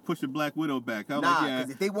mad they keep pushing Black Widow back. Because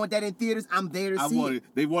if they want that in theaters, I'm there to see it.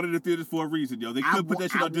 They wanted it in theaters for a reason, yo. They could put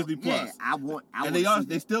that shit on Disney Plus. Yeah,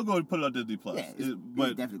 they still going to put it on Disney Plus. Yeah, it's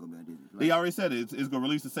definitely going to be on Disney Plus. They already said it. It's going to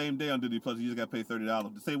release the same day on Disney Plus. You just got to pay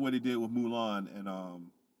 $30. The same way they did with Mulan and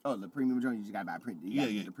Oh, the premium version, you just got to buy the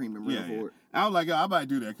premium version for it. I was like, I might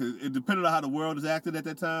do that because it depending on how the world is acting at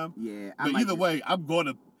that time. Yeah, but either way, I'm going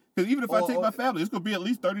to, because even if I take my family, it's going to be at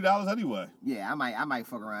least $30 anyway. Yeah, I might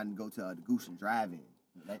fuck around and go to the Goose and Drive-In.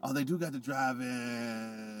 They do got the drive-in.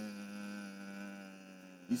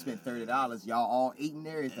 You spent $30, y'all all eating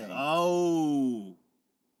everything. Oh,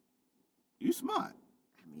 you smart.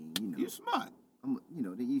 I mean, you smart.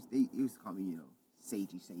 They used to call me,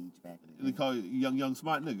 Sagey Sage back in the They day. call you young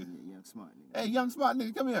smart nigga. Yeah, young smart nigga. Hey, young smart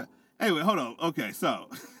nigga, come here. Anyway, hold on. Okay, so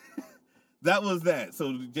that was that.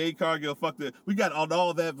 So Jade Cargill fucked it. We got on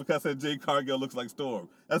all that because Jade Cargill looks like Storm.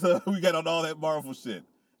 That's how we got on all that Marvel shit.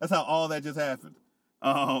 That's how all that just happened.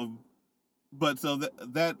 But so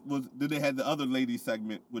that was, then they had the other ladies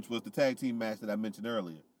segment, which was the tag team match that I mentioned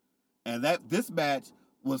earlier. And this match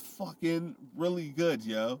was fucking really good,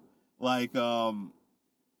 yo. Like, the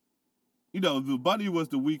Bunny was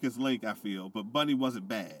the weakest link, I feel, but Bunny wasn't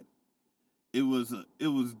bad. It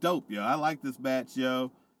was dope, yo. I like this match,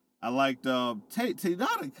 yo. I liked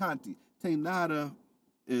Taynara Conti. Taynara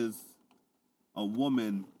is a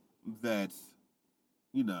woman that,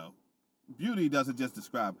 beauty doesn't just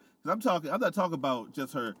describe. Because I'm not talking about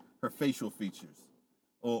just her facial features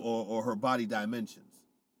or her body dimensions.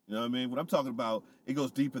 You know what I mean? What I'm talking about, it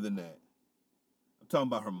goes deeper than that. I'm talking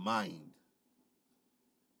about her mind.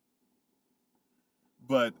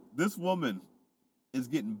 But this woman is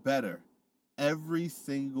getting better every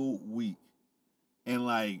single week. And,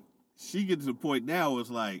 like, she gets to the point now, it's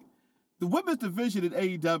like, the women's division in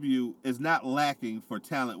AEW is not lacking for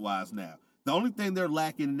talent-wise now. The only thing they're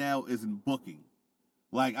lacking now is in booking.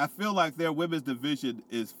 Like, I feel like their women's division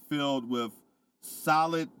is filled with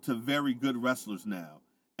solid to very good wrestlers now.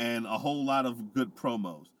 And a whole lot of good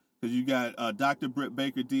promos. Because you got Dr. Britt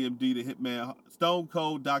Baker, DMD, the Hitman, Stone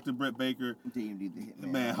Cold, Dr. Britt Baker, DMD, the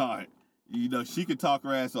Hitman Hart. She could talk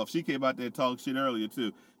her ass off. She came out there and talked shit earlier,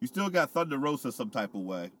 too. You still got Thunder Rosa some type of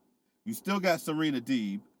way. You still got Serena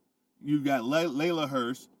Deeb. You got Layla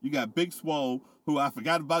Hirsch. You got Big Swole, who I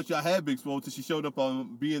forgot about y'all had Big Swole until she showed up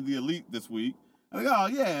on Being the Elite this week. I'm like, oh,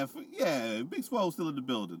 yeah, Big Swole's still in the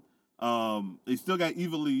building. They still got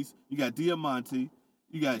Ivelisse. You got Diamante.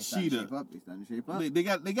 You got Sheeta. They starting to shape up.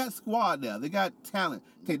 They got squad now. They got talent.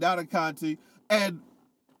 Taynara Conti. And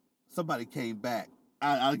somebody came back.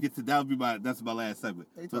 I'll get to that. That's my last segment.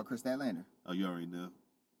 They talk Chris Statlander. Oh, you already know.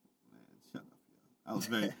 Man, shut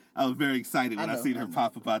up, I was very excited when I seen her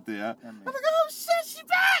pop up out there. I'm like, oh shit, she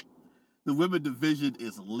back! The women division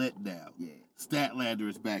is lit now. Yeah. Statlander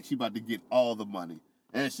is back. She about to get all the money.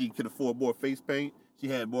 And she can afford more face paint. She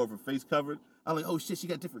had more of her face covered. I'm like, oh shit, she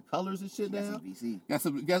got different colors and shit now. She got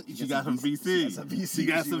some VC. She got some VC. She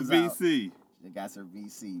got some VC. She got some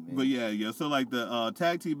VC, man. But yeah. So like the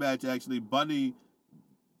tag team match, actually, Bunny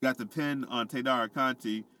got the pin on Taynara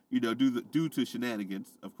Conti, due to shenanigans.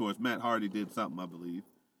 Of course, Matt Hardy did something, I believe,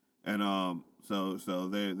 and so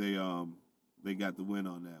they got the win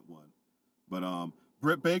on that one. But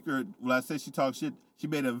Britt Baker, when I said she talked shit, she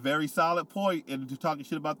made a very solid point in talking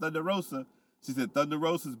shit about Thunder Rosa. She said Thunder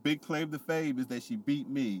Rosa's big claim to fame is that she beat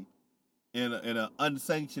me in an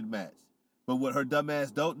unsanctioned match. But what her dumb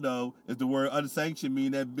ass don't know is the word unsanctioned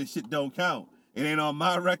mean that bitch shit don't count. It ain't on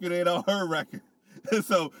my record, it ain't on her record.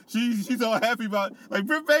 So she's all happy about, like,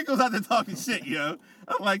 Britt Baker's out there talking shit, yo.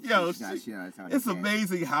 I'm like, yo, it's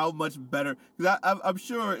amazing how much better. Because I'm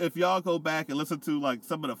sure if y'all go back and listen to, like,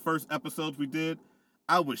 some of the first episodes we did,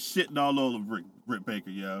 I was shitting all over Britt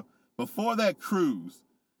Baker, yo. Before that Chris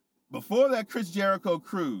Jericho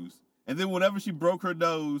cruise, and then whenever she broke her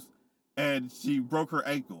nose and she broke her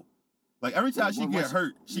ankle, like, every time she get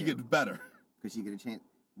hurt, she gets better. Because she get a chance.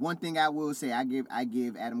 One thing I will say, I give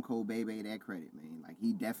Adam Cole Baby that credit, man. Like,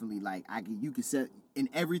 he definitely, like, you can set in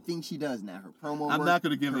everything she does now. Her promo. I'm not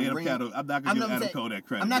gonna give Adam Cole that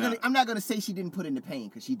credit. I'm not gonna say she didn't put in the pain,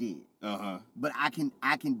 because she did. But I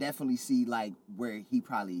can definitely see, like, where he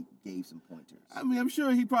probably gave some pointers. I mean, I'm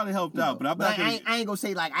sure he probably helped out, but I ain't gonna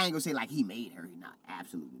say like he made her. Not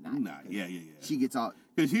absolutely not. Nah, yeah. She gets all,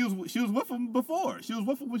 because she was with him before. She was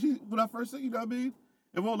with him when I first said, you know what I mean.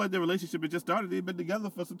 It won't like their relationship had just started. They'd been together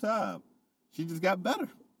for some time. She just got better.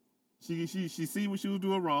 She seen what she was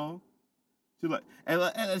doing wrong. She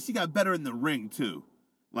and she got better in the ring too.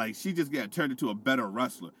 Like, she just got turned into a better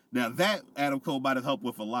wrestler. Now that Adam Cole might have helped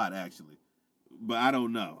with a lot, actually. But I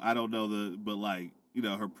don't know. But like,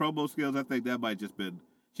 her promo skills, I think that might just been,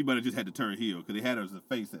 she might have just had to turn heel because they had her as a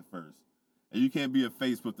face at first. And you can't be a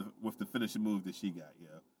face with the finishing move that she got, yo.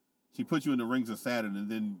 She put you in the rings of Saturn and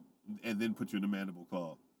then put you in the mandible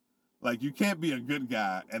claw. Like, you can't be a good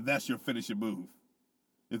guy and that's your finishing move.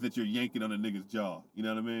 Is that you're yanking on a nigga's jaw. You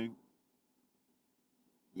know what I mean?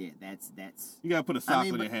 Yeah, that's. You gotta put a sock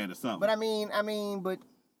in your hand or something. But I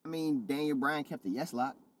mean, Daniel Bryan kept the yes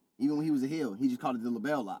lock. Even when he was a heel, he just called it the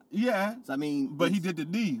LaBelle lock. Yeah. So I mean, but he did the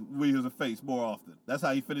knee when he was a face more often. That's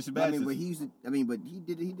how he finished the matches. But he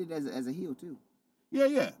did it as a heel too.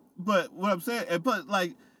 Yeah. But what I'm saying, but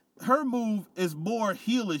like, her move is more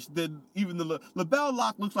heelish than even the LaBelle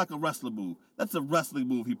lock looks like a wrestler move. That's a wrestling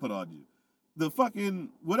move he put on you. the fucking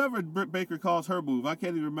whatever Britt Baker calls her move, I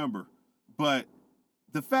can't even remember. But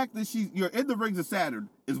the fact that you're in the rings of Saturn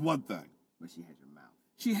is one thing. But she has your mouth.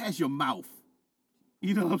 She has your mouth.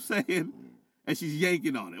 You know what I'm saying? Yeah. And she's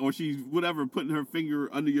yanking on it, or she's whatever, putting her finger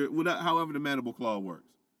under your whatever, however the mandible claw works.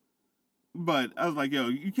 But I was like, yo,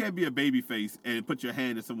 you can't be a baby face and put your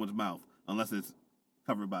hand in someone's mouth unless it's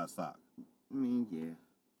covered by a sock. I mean,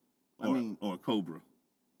 yeah. Or a cobra.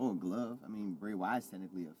 Or a glove. I mean, Bray Wyatt's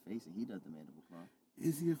technically a face, and he does the mandible claw.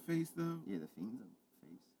 Is he a face though? Yeah, the Fiend's a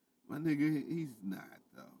face. My nigga, he's not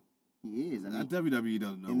though. He is. I mean, WWE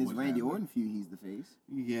doesn't know. in this Randy Orton feud, he's the face.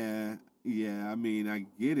 Yeah. I mean, I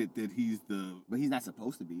get it that he's the. But he's not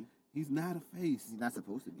supposed to be. He's not a face. He's not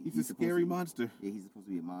supposed to be. He's a scary monster. Yeah, he's supposed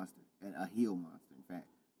to be a monster, and a heel monster, in fact.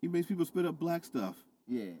 He makes people spit up black stuff.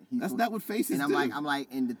 Yeah, that's not what faces do. And I'm like,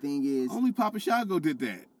 and the thing is, only Papa Shango did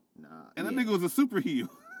that. Nah, and that nigga was a super heel.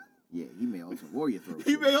 Yeah, he made Ultimate Warrior throw.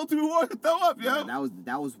 He made Ultimate Warrior throw up, yo. Yeah,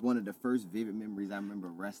 that was one of the first vivid memories I remember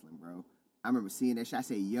of wrestling, bro. I remember seeing that shit. I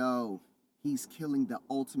said, yo, he's killing the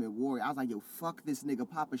Ultimate Warrior. I was like, yo, fuck this nigga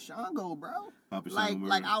Papa Shango, bro. Papa Shango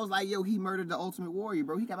like I was like, yo, he murdered the Ultimate Warrior,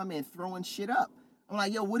 bro. He got my man throwing shit up. I'm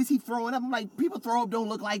like, yo, what is he throwing up? I'm like, people throw up don't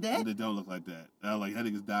look like that. They don't look like that. I was like, that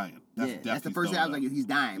nigga's dying. That's the first thing I was like, yo, he's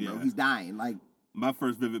dying, bro. Yeah. He's dying. Like, my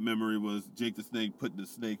first vivid memory was Jake the Snake putting the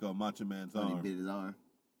snake on Macho Man's arm. He bit his arm.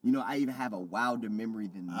 You know, I even have a wilder memory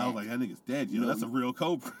than that. I was like, that nigga's dead. You know, that's a real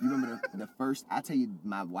cobra. You remember the first, I tell you,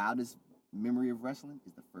 my wildest memory of wrestling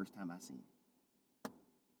is the first time I seen it.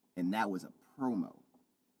 And that was a promo.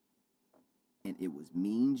 And it was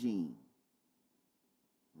Mean Gene,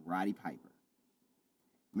 Roddy Piper.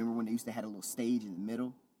 Remember when they used to have a little stage in the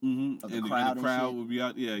middle of the crowd? And the crowd would be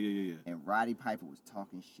out. Yeah. And Roddy Piper was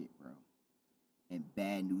talking shit, bro. And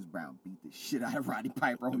Bad News Brown beat the shit out of Roddy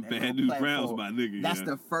Piper on that Bad News Brown's my nigga. That's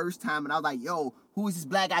the first time, and I was like, yo, who is this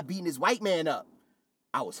black guy beating this white man up?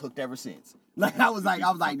 I was hooked ever since. Like I was like,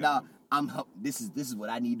 nah, this is what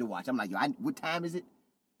I need to watch. I'm like, yo, what time is it?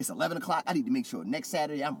 It's 11 o'clock. I need to make sure next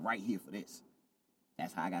Saturday I'm right here for this.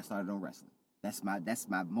 That's how I got started on wrestling. That's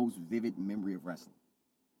my most vivid memory of wrestling.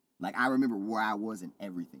 Like I remember where I was and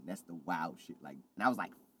everything. That's the wild shit. Like, and I was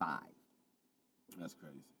like 5. That's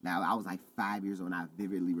crazy. Now, I was like 5 years old, and I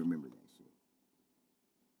vividly remember that shit.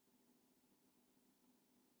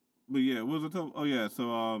 But yeah, what was I talking? Oh yeah,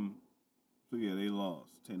 so yeah, they lost.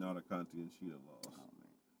 Taynara Conti and Sheeta lost. Oh man,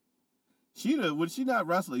 Sheeta, would she not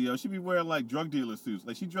wrestle? Yo, she be wearing like drug dealer suits.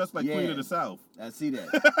 Like she dressed like Queen of the South. I see that.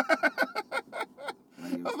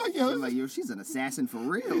 Yo, she's an assassin for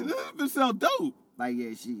real. This sound dope. Like yeah,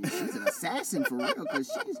 she's an assassin for real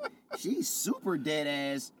because she's super dead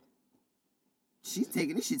ass. She's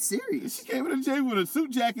taking this shit serious. She came in the gym with a suit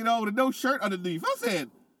jacket on with no shirt underneath. I said,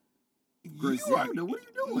 Griselda, what are you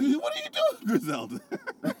doing? What are you doing, Griselda?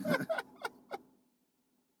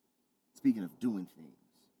 Speaking of doing things,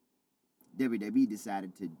 WWE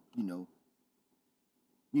decided to, I'm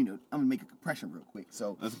gonna make a compression real quick.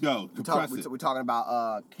 So let's go. We're talking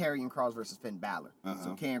about Karrion Kross versus Finn Balor. Uh-huh.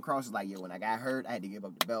 So Karrion Kross is like, yo, when I got hurt, I had to give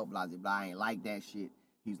up the belt, blah blah blah. I ain't like that shit.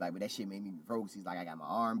 He was like, but that shit made me froze. He's like, I got my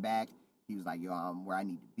arm back. He was like, yo, I'm where I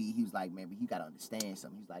need to be. He was like, man, but you gotta understand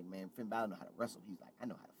something. He was like, man, Finn Balor know how to wrestle. He's like, I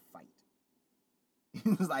know how to fight.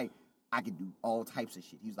 He was like, I could do all types of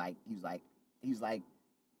shit. He was like,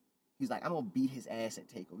 I'm gonna beat his ass at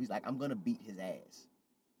TakeOver. He's like, I'm gonna beat his ass.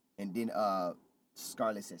 And then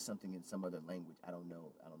Scarlett said something in some other language. I don't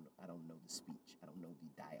know the speech. I don't know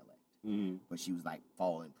the dialect. Mm-hmm. But she was like,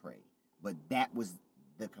 fall and pray. But that was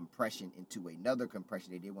the compression into another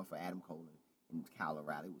compression. They did one for Adam Cole and Kyle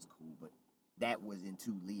O'Reilly. It was cool, but that was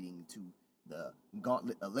leading to the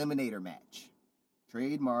Gauntlet Eliminator match.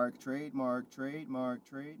 Trademark.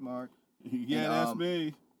 Yeah, that's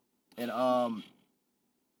me. And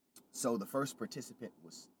so the first participant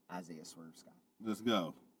was Isaiah Swerve Scott. Let's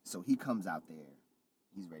go. So he comes out there.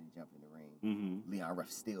 He's ready to jump in the ring. Mm-hmm. Leon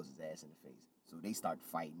Ruff steals his ass in the face. So they start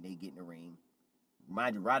fighting. They get in the ring.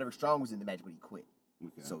 Mind you, Roderick Strong was in the match, but he quit.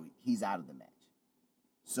 Okay. So he's out of the match.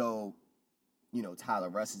 So, Tyler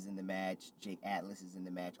Russ is in the match. Jake Atlas is in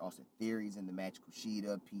the match. Austin Theory's in the match.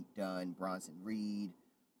 Kushida, Pete Dunne, Bronson Reed,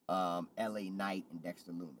 L.A. Knight, and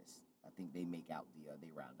Dexter Lumis. I think they make out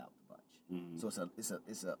they round out the bunch. Mm-hmm. So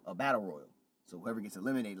it's a battle royal. So whoever gets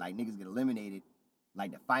eliminated, like niggas get eliminated,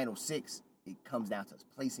 like the final 6, it comes down to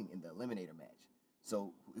placing in the eliminator match.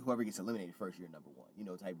 So whoever gets eliminated first, you're number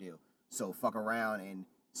 1, type deal. So fuck around and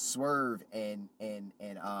Swerve and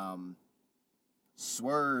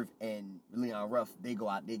Leon Ruff, they go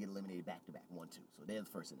out, they get eliminated back to back, 1-2. So they're the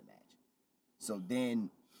first in the match. So then,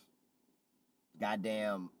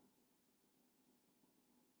 goddamn,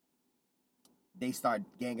 they start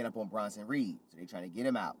ganging up on Bronson Reed. So they trying to get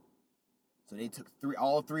him out. So they took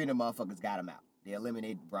all three of the motherfuckers got him out. They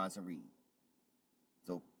eliminated Bronson Reed.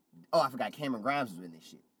 So, I forgot Cameron Grimes was in this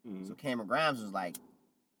shit. Mm-hmm. So Cameron Grimes was like,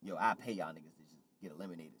 yo, I pay y'all niggas to just get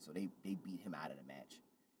eliminated. So they beat him out of the match.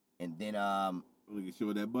 And then we can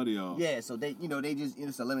show that buddy off. yeah, so they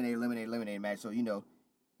just eliminate match. So,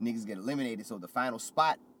 niggas get eliminated. So the final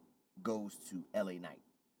spot goes to LA Knight.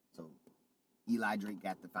 So Eli Drake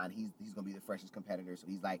got the final. He's gonna be the freshest competitor. So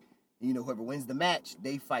he's like, whoever wins the match,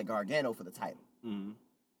 they fight Gargano for the title. Mm-hmm.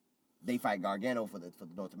 They fight Gargano for the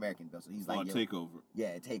North American belt. So he's like, Takeover.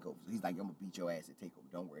 Yeah, Takeover. So he's like, I'm gonna beat your ass at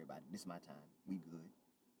Takeover. Don't worry about it. This is my time. We good.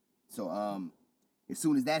 So as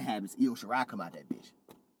soon as that happens, Io Shirai come out that bitch.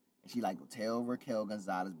 And she like, go tell Raquel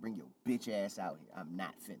Gonzalez, bring your bitch ass out here. I'm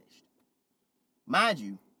not finished. Mind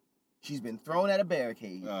you, she's been thrown at a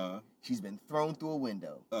barricade. She's been thrown through a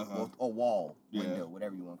window. Or a wall. Window,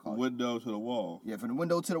 whatever you want to call it. Window to the wall. Yeah, from the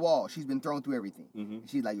window to the wall. She's been thrown through everything. Mm-hmm. And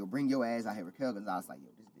she's like, yo, bring your ass out here. Raquel Gonzalez like, yo,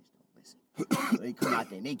 this bitch don't listen. So they come out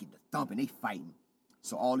there and they get the thumping. They fighting.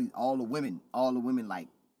 So all the women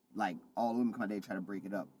like all the women come out there try to break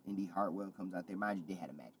it up. Indy Hartwell comes out there. Mind you, they had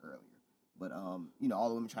a match earlier. But all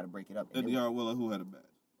the women try to break it up. Indy Hartwell, who had a match?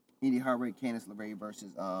 Indy Hartwell, Candice LeRae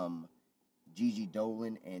versus Gigi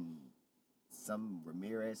Dolan and some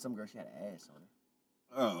Ramirez. Some girl, she had an ass on her.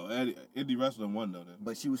 Oh, Indy Wrestling won though. Then.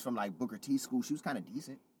 But she was from like Booker T school. She was kind of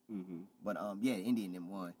decent. Mm-hmm. But yeah, Indy and them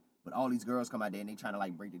won. But all these girls come out there and they trying to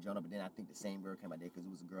like break the joint up. But then I think the same girl came out there because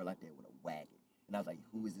it was a girl out there with a wagon. And I was like,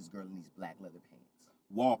 who is this girl in these black leather pants?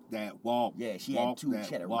 Walk that walk. Yeah, she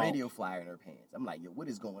had a radio flyer in her pants. I'm like, yo, what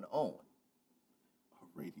is going on?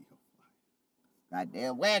 A radio flyer.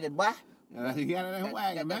 Goddamn wagon, boy. He got that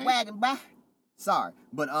wagon, man. That wagon, boy. Sorry.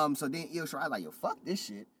 But so then Io Shirai like, yo, fuck this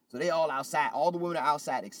shit. So they all outside. All the women are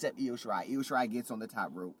outside except Io Shirai. Io Shirai gets on the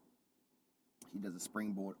top rope. She does a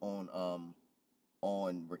springboard on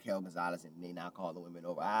Raquel Gonzalez, and they now call the women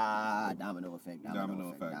over. Domino effect.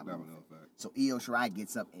 So Io Shirai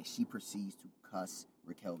gets up and she proceeds to cuss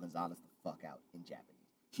Raquel Gonzalez the fuck out in Japanese.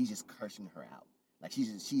 She's just cursing her out. Like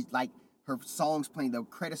she's like her song's playing, the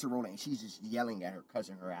credits are rolling, and she's just yelling at her,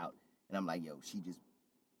 cussing her out. And I'm like, yo, she just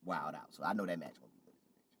wowed out. So I know that match won't be good as a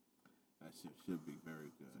bitch. That shit should be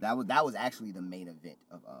very good. So that was actually the main event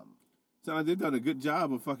of So they've done a good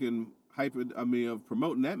job of fucking of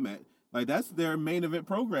promoting that match. Like that's their main event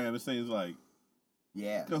program. It seems like.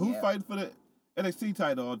 Yeah. So who fighting for the NXT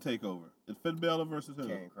title on Takeover? It's Finn Balor versus who?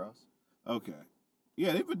 Karrion Kross. Okay.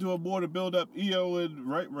 Yeah, they've been doing more to build up Io and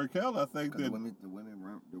Raquel, I think. The women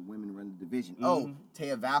run the division. Mm-hmm. Oh,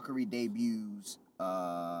 Taya Valkyrie debuts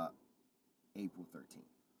April 13th.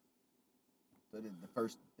 So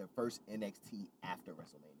the first NXT after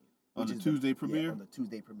WrestleMania. On the Tuesday premiere? Yeah, on the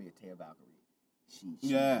Tuesday premiere, Taya Valkyrie. She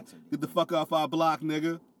get the fuck off our block,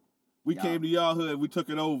 nigga. We came to y'all hood, we took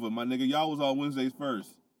it over, my nigga. Y'all was on Wednesdays first.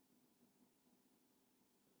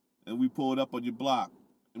 And we pulled up on your block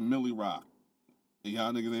in Millie Rock. And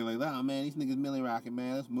y'all niggas ain't like, oh man, these niggas Millie Rocking,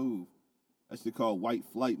 man, let's move. That shit called white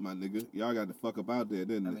flight, my nigga. Y'all got the fuck up out there,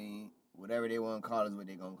 didn't it? I mean, whatever they want to call it is what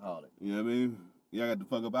they gonna call it. You know what I mean? Y'all got the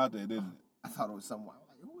fuck up out there, didn't it? I thought it was someone. I was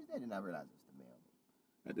like, who is that? And I realized it was the male.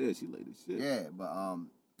 I did, she laid this shit. Yeah, but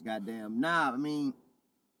goddamn, nah, I mean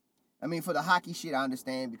for the hockey shit I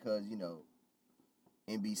understand because,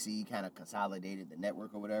 NBC kind of consolidated the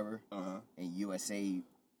network or whatever. And USA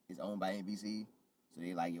is owned by NBC. So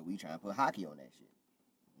they like, yo, we trying to put hockey on that shit.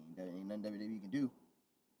 Ain't nothing WWE can do.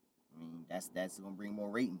 I mean, that's gonna bring more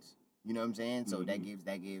ratings. You know what I'm saying? So that gives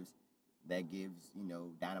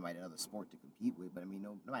Dynamite another sport to compete with. But I mean,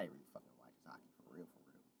 nobody really fucking watches hockey for real.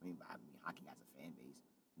 I mean, hockey has a fan base,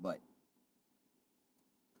 but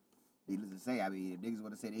needless to say, I mean, if niggas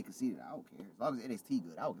want to say they conceded, I don't care. As long as NXT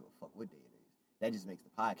good, I don't give a fuck what day it is. That just makes the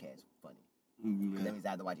podcast funny. Because that means I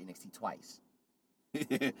have to watch NXT twice.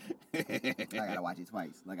 I gotta watch it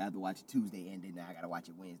twice. Like I have to watch it Tuesday and then I gotta watch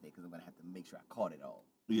it Wednesday because I'm gonna have to make sure I caught it all.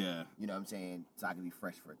 Yeah. You know what I'm saying? So I can be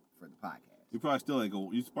fresh for the podcast. You probably still ain't go.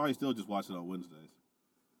 You probably still just watch it on Wednesdays.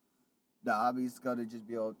 No, I'll be just gonna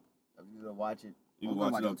go. I'm just gonna watch it. You can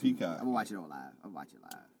watch it on Peacock. I'm gonna watch it on live. I'm gonna watch it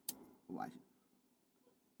live. I'm gonna watch it.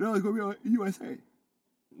 No, it's gonna be on USA.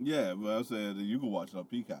 Yeah, but I'm saying that you can watch it on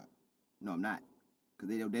Peacock. No, I'm not. Cause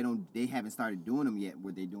they haven't started doing them yet.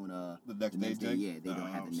 Where they doing the next day? Yeah, they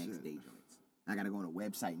don't have the next day joints. I gotta go on a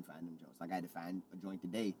website and find them joints. Like I had to find a joint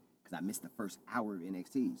today because I missed the first hour of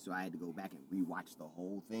NXT, so I had to go back and rewatch the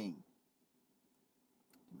whole thing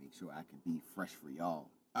to make sure I could be fresh for y'all.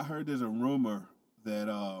 I heard there's a rumor that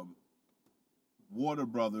Warner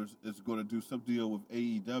Brothers is going to do some deal with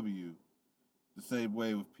AEW, the same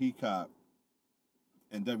way with Peacock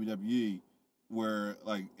and WWE, where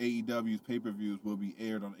like AEW's pay-per-views will be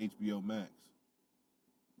aired on HBO Max.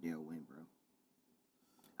 They'll win, bro.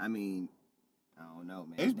 I mean, I don't know,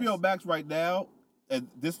 man. HBO Max right now, and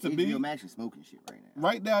this to me, HBO Max is smoking shit right now.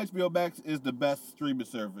 right now, HBO Max is the best streaming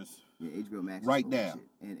service. Yeah, HBO Max right is now.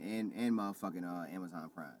 shit. And motherfucking Amazon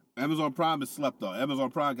Prime. Amazon Prime is slept on. Amazon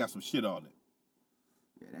Prime got some shit on it.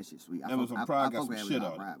 Yeah, that shit's sweet. Amazon Prime got some shit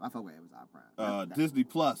on it. I fuck with Amazon Prime. Disney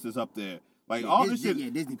Plus is up there. Like yeah, all this shit. Yeah,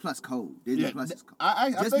 Disney Plus cold. Disney Plus is cold.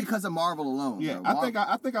 I Just think, because of Marvel alone. Yeah, bro.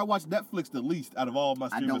 I think I watch Netflix the least out of all my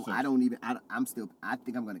streaming services. I don't even. I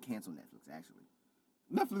think I'm gonna cancel Netflix actually.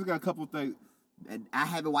 Netflix got a couple of things. I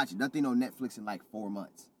haven't watched nothing on Netflix in like 4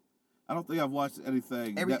 months. I don't think I've watched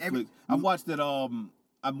anything Netflix. I watched that.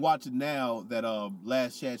 I'm watching now that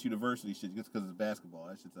Last Chance University shit just because it's basketball.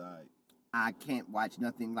 That shit's alright. I can't watch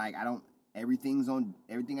nothing like I don't. Everything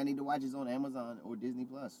I need to watch is on Amazon or Disney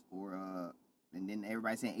Plus or and then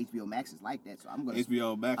everybody's saying HBO Max is like that, so I'm gonna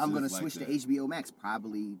HBO Max. I'm gonna is switch like to HBO Max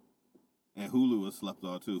probably. And Hulu was slept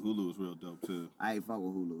on too. Hulu was real dope too. I ain't fuck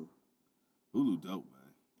with Hulu. Hulu dope,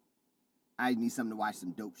 man. I need something to watch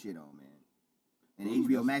some dope shit on, man. And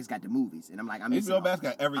HBO Max got the movies, and I'm like, HBO Max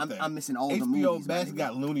got everything. I'm missing all the movies. HBO Max my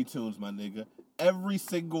got Looney Tunes, my nigga. Every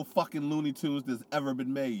single fucking Looney Tunes that's ever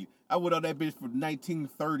been made. I went on that bitch from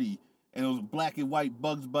 1930, and it was black and white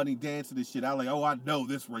Bugs Bunny dancing and shit. I was like, oh, I know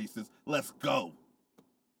this racist. Let's go.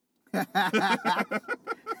 That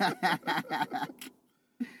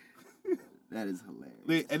is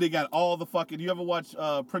hilarious. And they got all the fucking. You ever watch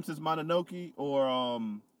Princess Mononoke or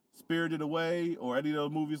Spirited Away or any of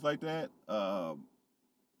those movies like that?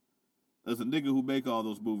 There's a nigga who make all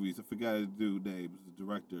those movies. I forgot his dude's name. He's the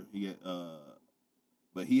director.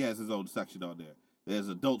 But he has his own section on there. There's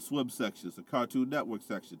Adult Swim section. It's a Cartoon Network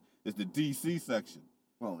section. It's the DC section.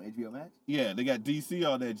 Oh, HBO Max? Yeah, they got DC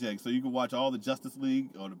on there, Jake. So you can watch all the Justice League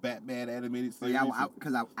or the Batman animated series. Yeah,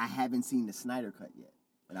 because I haven't seen the Snyder Cut yet.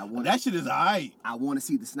 And I want that shit is aight. I want to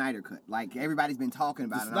see the Snyder Cut. Like, everybody's been talking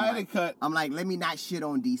about the it. Snyder Cut. I'm like, let me not shit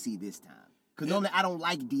on DC this time. Because normally I don't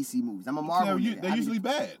like DC movies. I'm a Marvel nigga. They're usually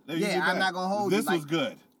bad. I'm not going to hold you. This was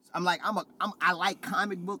good. I'm like, I like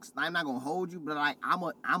comic books. I'm not gonna hold you, but like I'm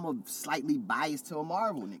a slightly biased to a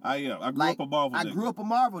Marvel nigga. I am. I grew up a Marvel nigga. I grew up a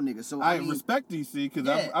Marvel nigga. So I respect DC because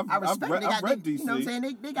I've read DC. You know what I'm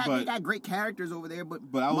saying? They got great characters over there, but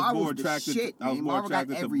I was Marvel's more attracted. Shit, I was more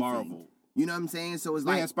attracted to Marvel. You know what I'm saying? So it's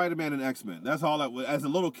like like Spider-Man and X-Men. That's all as a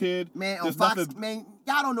little kid. Man, on Fox, man,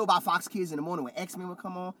 y'all don't know about Fox Kids in the morning when X-Men would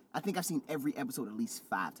come on. I think I've seen every episode at least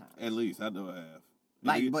 5 times. At least I know I have.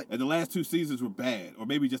 And the last 2 seasons were bad, or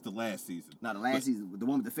maybe just the last season. No, the last season, the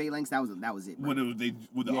one with the phalanx, that was it. Bro.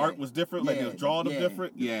 When the art was different, like it was drawn them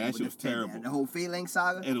different. Yeah, that shit was terrible. The whole phalanx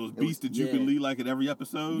saga, and it was Beast of Jubilee like in every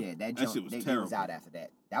episode. Yeah, that shit was terrible. Was out after that.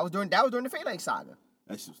 That was during the phalanx saga.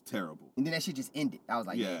 That shit was terrible. And then that shit just ended. I was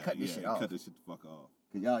like, cut this shit off. Cut this shit the fuck off.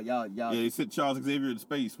 Cause y'all. Yeah, they sent Charles Xavier in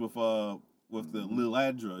space with the little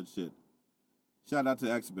Andra and shit. Shout out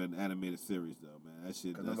to X-Men animated series though, man. That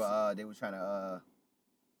shit. Remember, they were trying to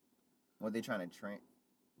what they trying to train?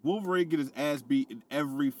 Wolverine get his ass beat in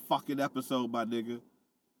every fucking episode, my nigga.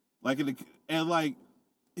 Like like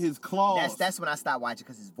his claws. That's when I stopped watching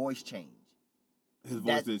because his voice changed. His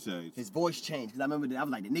voice did change. His voice changed because I remember I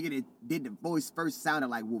was like the nigga that did the voice first sounded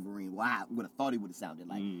like Wolverine. Well, I would have thought he would have sounded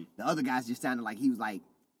like. The other guys just sounded like he was like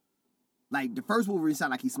the first Wolverine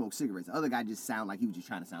sounded like he smoked cigarettes. The other guy just sounded like he was just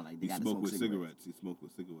trying to sound like the guy that smoked cigarettes. He smoked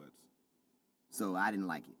with cigarettes. So I didn't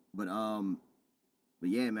like it, but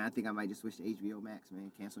yeah, man, I think I might just switch to HBO Max,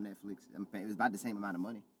 man. Cancel Netflix. It was about the same amount of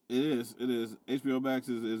money. It is. HBO Max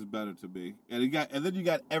is better to me, and then you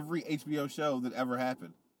got every HBO show that ever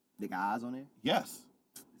happened. They got Oz on there? Yes.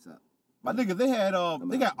 What's up? My nigga, they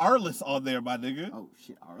got Arliss on there, my nigga. Oh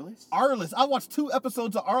shit, Arliss? Arliss. I watched 2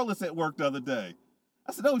 episodes of Arliss at work the other day.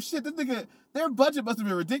 I said, oh shit, this nigga, their budget must have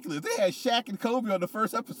been ridiculous. They had Shaq and Kobe on the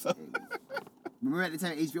first episode. Remember at the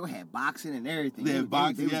time HBO had boxing and everything. They had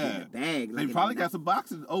boxing, yeah. The bag. They probably got some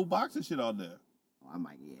old boxing shit on there. Oh, I'm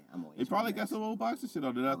on They probably got some old boxing shit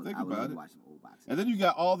on there. I think about it. Watch some old boxing. And then you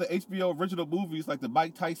got all the HBO original movies, like the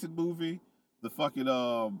Mike Tyson movie, the fucking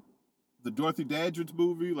the Dorothy Dandridge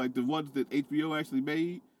movie, like the ones that HBO actually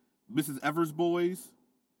made, Mrs. Evers Boys.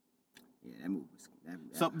 Yeah, that movie was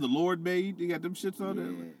something the Lord made. They got them shits on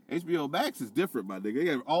there. HBO Max is different, my nigga. They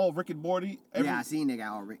got all Rick and Morty. I seen they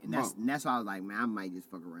got all Rick, and that's why I was like, man, I might just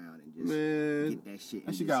fuck around and just get that shit.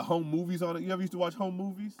 That shit got home movies on it. You ever used to watch home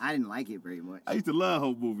movies? I didn't like it very much. I used to love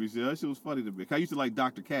home movies. Yeah, that shit was funny to me. I used to like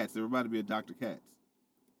Dr. Katz. It reminded me of Dr. Katz.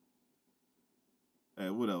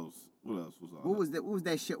 And what else? What else was on? What was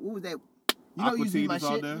that shit? What was that? You know, you see my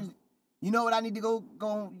shit. There. You know what I need to go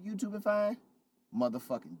on YouTube and find?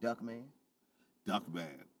 Motherfucking Duckman.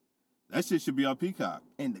 Duckman. That shit should be on Peacock.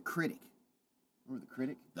 And The Critic. Remember The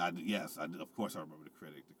Critic? Yes, of course I remember The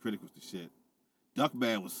Critic. The Critic was the shit.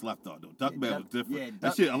 Duckman was slept on, though. Duckman was different. Yeah,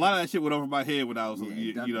 that shit, a lot of that shit went over my head when I was,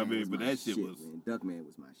 Yeah, you know what I mean? But that shit was... Man. Duckman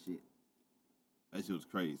was my shit. That shit was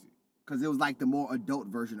crazy. Because it was like the more adult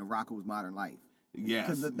version of Rocko's Modern Life. Yes.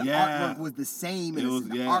 Because the artwork was the same,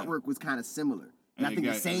 and the artwork was kind of similar. And I think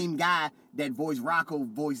the same guy that voiced Rocko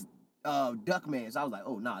voiced Duckman. So I was like,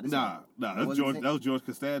 oh, nah. That was George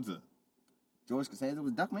Costanza. George Costanza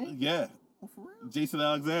was Duckman? Yeah. Oh, for real? Jason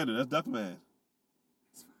Alexander, that's Duckman.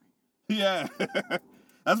 That's fine. Yeah.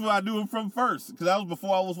 That's where I knew him from first, because that was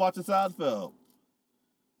before I was watching Seinfeld.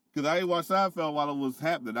 Because I ain't watched Seinfeld while it was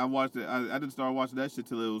happening. I watched it. I didn't start watching that shit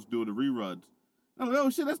till it was doing the reruns. I was like, oh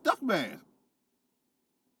shit, that's Duckman.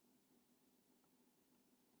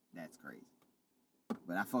 That's crazy.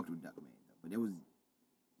 But I fucked with Duckman though. But that was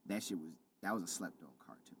a slept on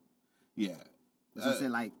cartoon. Yeah. That's what I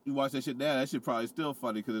said, like, you watch that shit now, that shit probably still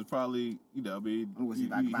funny because it's probably, you know, I mean,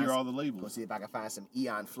 you hear all the labels. Go see if I can find some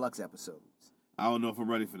Eon Flux episodes. I don't know if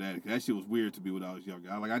I'm ready for that. That shit was weird to me when I was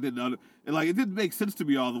younger. I didn't it didn't make sense to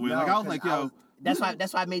me all the way. No, I was like, yo. That's why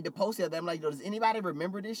I made the post the other day. I'm like, yo, does anybody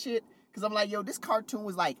remember this shit? Because I'm like, yo, this cartoon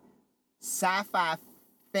was like sci-fi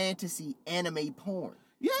fantasy anime porn.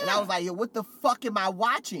 Yeah. And I was like, yo, what the fuck am I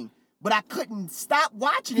watching? But I couldn't stop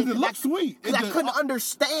watching it. It looked sweet. Because I couldn't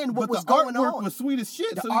understand what was going on. The artwork was sweet as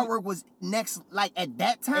shit. The artwork was next, like at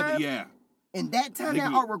that time. Yeah. In that time,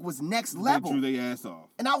 that artwork was next level. They drew their ass off.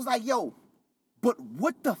 And I was like, yo, but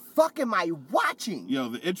what the fuck am I watching? Yo,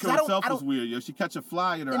 the intro itself was weird. Yo, she catch a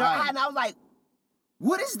fly in her eye. And I was like,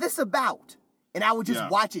 what is this about? And I would just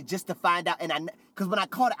watch it just to find out. And because when I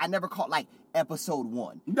caught it, I never caught like episode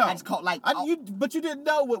 1. No, I just caught like. But you didn't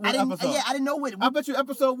know what episode. Yeah, I didn't know what. I bet you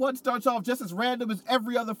episode 1 starts off just as random as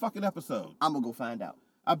every other fucking episode. I'm gonna go find out.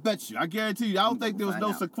 I bet you. I guarantee you. I don't think there was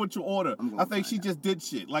no sequential order. I think she just did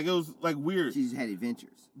shit. Like it was like weird. She just had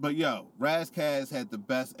adventures. But yo, Razkaz had the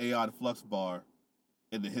best Aeon Flux bar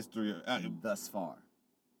in the history of thus far.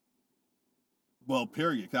 Well,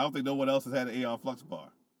 period. 'Cause I don't think no one else has had an Aeon Flux bar.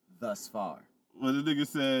 Thus far. When the nigga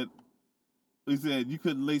said, he said, you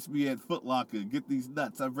couldn't lace me at Foot Locker. Get these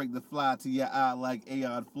nuts. I bring the fly to your eye like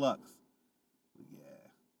Aeon Flux. Yeah,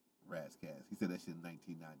 Razkaz. He said that shit in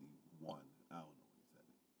 1991. I don't know when he said it.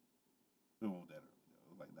 It wasn't that early, though. It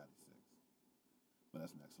was like 96. But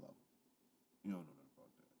that's next level. You don't know nothing about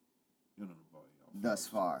that. You don't know nothing about Aeon Flux. Thus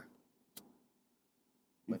far.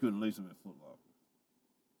 You couldn't lace him at Foot Locker.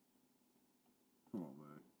 Come on,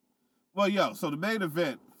 man. Well, yo, so the main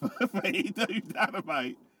event for AEW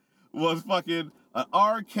Dynamite was fucking an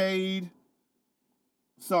arcade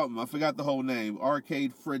something. I forgot the whole name.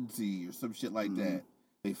 Arcade Frenzy or some shit like that.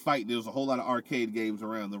 They fight. There was a whole lot of arcade games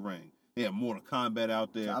around the ring. They had Mortal Kombat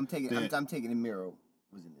out there. So I'm taking the Miro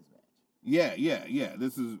was in this match. Yeah.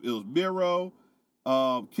 It was Miro,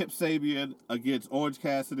 Kip Sabian against Orange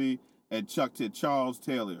Cassidy and Charles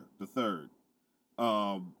Taylor III.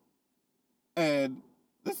 And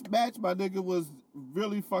this match, my nigga, was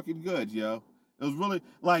really fucking good, yo. It was really,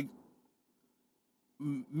 like,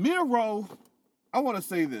 Miro, I want to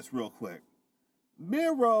say this real quick.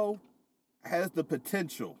 Miro has the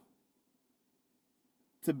potential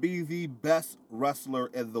to be the best wrestler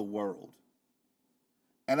in the world.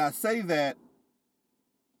 And I say that,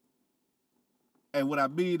 and what I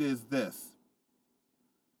mean is this.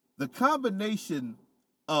 The combination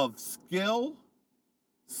of skill,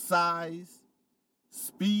 size,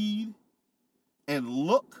 speed, and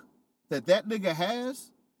look that nigga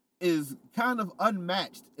has is kind of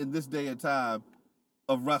unmatched in this day and time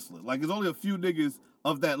of wrestling. Like, there's only a few niggas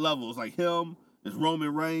of that level. It's like him, it's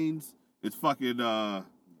Roman Reigns, it's fucking top-notch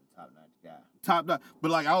guy. Top-notch.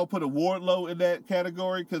 But, like, I would put a Wardlow in that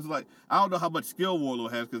category because, like, I don't know how much skill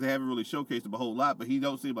Wardlow has because they haven't really showcased him a whole lot, but he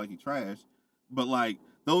don't seem like he trash. But, like,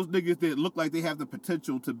 those niggas that look like they have the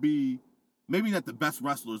potential to be maybe not the best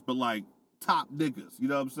wrestlers, but, like, top niggas. You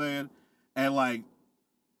know what I'm saying? And, like,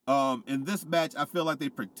 in this match, I feel like they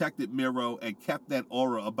protected Miro and kept that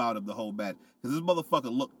aura about him the whole match. Because this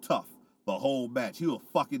motherfucker looked tough the whole match. He was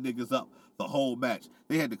fucking niggas up the whole match.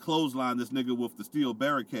 They had to clothesline this nigga with the steel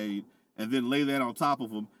barricade and then lay that on top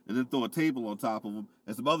of him and then throw a table on top of him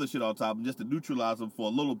and some other shit on top of him just to neutralize him for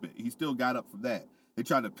a little bit. He still got up from that. They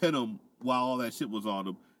tried to pin him while all that shit was on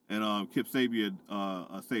him. And Kip Sabian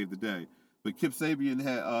saved the day. But Kip Sabian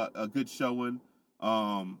had a good showing.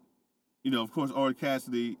 You know, of course, Orange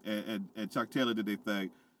Cassidy and Chuck Taylor did their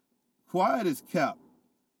thing. Quiet as kept.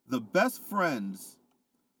 The best friends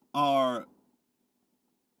are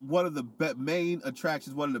one of the main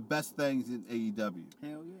attractions, one of the best things in AEW.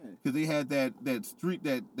 Hell yeah. Because they had that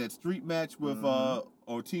street match with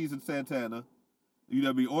Ortiz and Santana. You know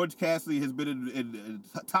what I mean? Orange Cassidy has been in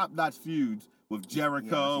top-notch feuds with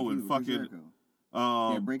Jericho and fucking...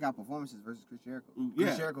 breakout performances versus Chris Jericho.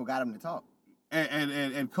 Chris Jericho got him to talk.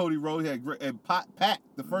 And Cody Rhodes had Pat,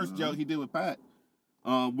 the first joke he did with Pat,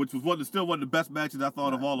 which was still one of the best matches I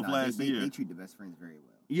thought of all of last year. They treat the best friends very well.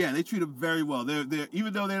 Yeah, they treat them very well. They're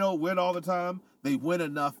even though they don't win all the time, they win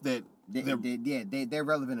enough that they're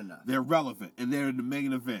relevant enough. They're relevant, and they're in the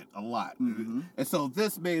main event a lot. Mm-hmm. And so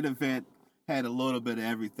this main event had a little bit of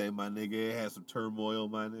everything, my nigga. It had some turmoil,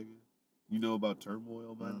 my nigga. You know about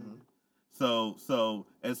turmoil, my nigga. So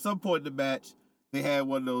at some point in the match, they had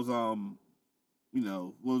one of those one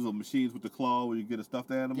of those machines with the claw where you get a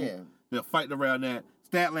stuffed animal. Yeah. They're fighting around that.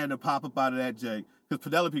 Statlander pop up out of that, Jay, because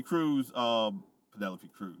Penelope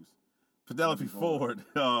Ford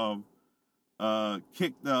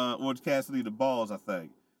kicked Orange Cassidy in the balls, I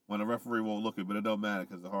think, when the referee won't look it, but it don't matter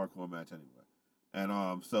because it's a hardcore match anyway.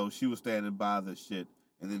 And so she was standing by this shit,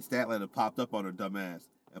 and then Statlander popped up on her dumb ass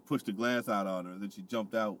and pushed the glass out on her, and then she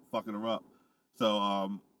jumped out, fucking her up.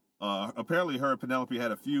 So apparently her and Penelope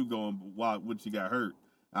had a feud going when she got hurt.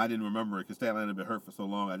 I didn't remember it because Statlander had been hurt for so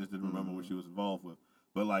long, I just didn't remember what she was involved with.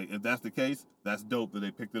 But, like, if that's the case, that's dope that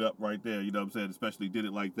they picked it up right there, you know what I'm saying? Especially did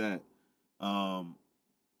it like that. So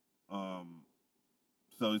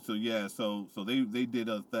they did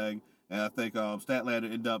a thing, and I think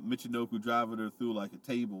Statlander ended up Michinoku driving her through like a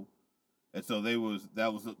table, and so that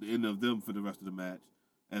was the end of them for the rest of the match.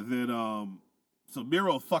 And then so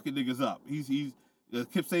Miro fucking niggas up. He's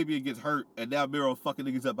Kip Sabian gets hurt, and now Miro fucking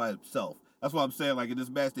niggas up by himself. That's what I'm saying. Like in this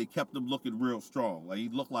match, they kept him looking real strong. Like he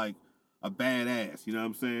looked like a badass. You know what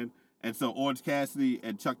I'm saying? And so Orange Cassidy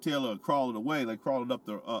and Chuck Taylor are crawling away, like crawling up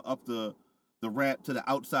the ramp to the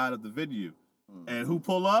outside of the venue. And who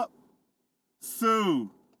pull up? Sue.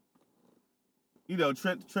 You know,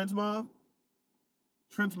 Trent's mom?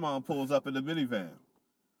 Trent's mom pulls up in the minivan.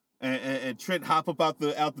 And Trent hop up out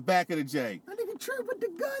the back of the J. I nigga Trent with the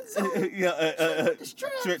guns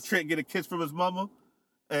on. Trent get a kiss from his mama.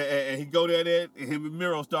 And he go down there, and him and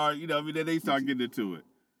Miro start, then they start getting into it.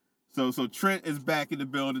 So Trent is back in the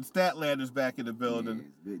building. Statlander's back in the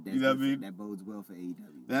building. Yeah, you know what I mean? That bodes well for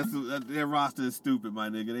AEW. Their roster is stupid, my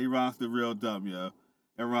nigga. They roster real dumb, yo.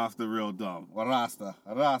 Their roster real dumb. Rasta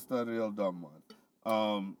real dumb, man.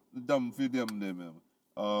 Dumb for them, man.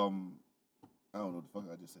 I don't know what the fuck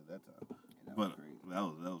I just said that time. Yeah,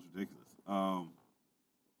 that was ridiculous.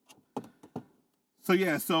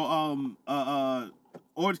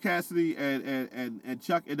 Orange Cassidy and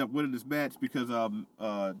Chuck end up winning this match because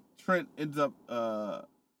Trent ends up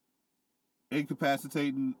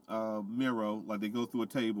incapacitating Miro, like they go through a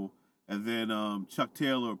table, and then Chuck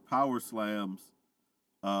Taylor power slams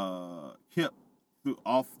Kip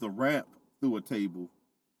off the ramp through a table,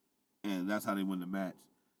 and that's how they win the match.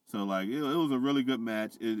 So like it was a really good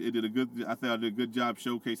match. It did I think I did a good job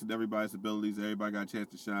showcasing everybody's abilities. Everybody got a chance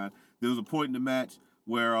to shine. There was a point in the match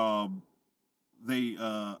where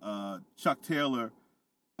Chuck Taylor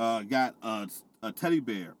got a teddy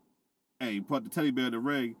bear, and he put the teddy bear in the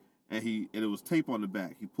ring, and it was tape on the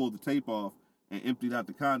back. He pulled the tape off and emptied out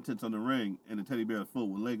the contents on the ring, and the teddy bear was full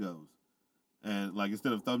with Legos. And like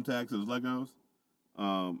instead of thumbtacks, it was Legos.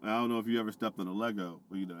 I don't know if you ever stepped on a Lego,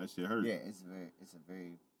 but that shit hurt. Yeah, it's a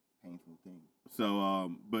very painful thing.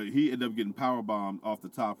 So, but he ended up getting powerbombed off the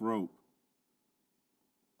top rope.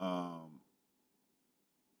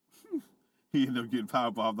 He ended up getting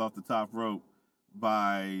powerbombed off the top rope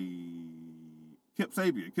by Kip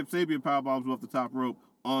Sabian. Kip Sabian powerbombs him off the top rope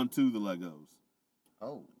onto the Legos.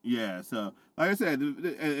 Oh. Yeah, so like I said,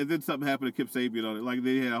 and then something happened to Kip Sabian on it. Like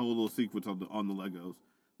they had a whole little sequence on the Legos.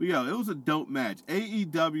 But it was a dope match.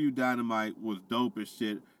 AEW Dynamite was dope as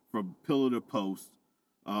shit from pillar to post.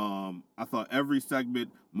 I thought every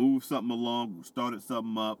segment moved something along, started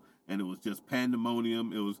something up, and it was just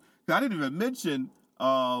pandemonium. I didn't even mention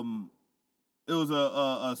it was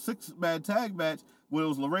a 6-man tag match where it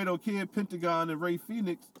was Laredo Kid, Pentagon, and Ray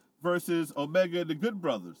Phoenix versus Omega and the Good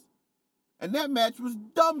Brothers. And that match was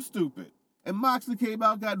dumb stupid. And Moxley came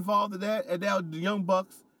out, got involved in that, and now the Young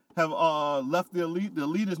Bucks have left the Elite. The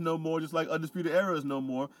Elite is no more, just like Undisputed Era is no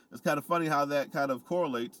more. It's kind of funny how that kind of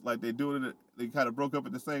correlates. Like they kind of broke up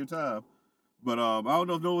at the same time. But I don't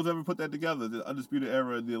know if no one's ever put that together. The Undisputed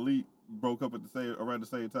Era and the Elite broke up around the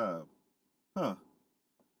same time. Huh.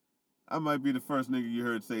 I might be the first nigga you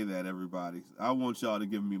heard say that, everybody. I want y'all to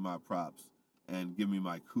give me my props and give me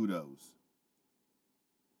my kudos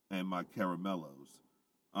and my caramellos.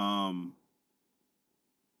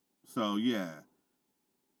 So yeah.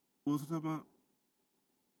 What was I talking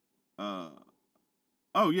about?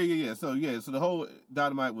 Oh yeah. So the whole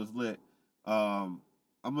Dynamite was lit. I'm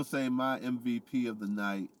gonna say my MVP of the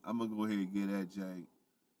night. I'm gonna go ahead and get that Jay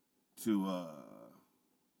to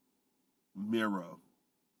Miro.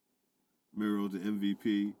 Miro's the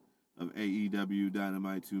MVP of AEW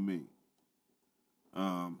Dynamite to me.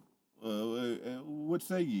 What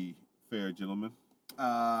say ye, fair gentlemen?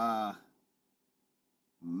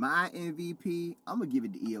 My MVP, I'm gonna give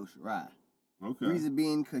it to Io Shirai. Okay. Reason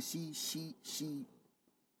being, cause she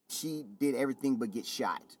did everything but get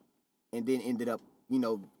shot, and then ended up,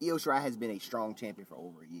 Io Shirai has been a strong champion for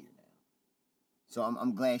over a year now. So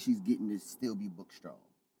I'm glad she's getting to still be booked strong.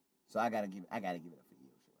 So I gotta give it up for Io Shirai.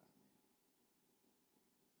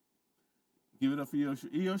 Give it up for Io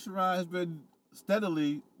Shirai. Io Shirai has been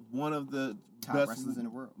steadily one of the Top wrestlers in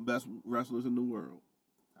the world. Best wrestlers in the world.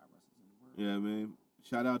 Top wrestlers in the world. Yeah, man.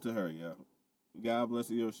 Shout out to her, yeah. God bless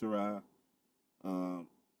Io Shirai.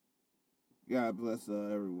 God bless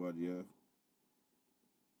everyone, yeah.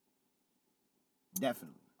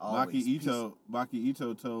 Definitely. Maki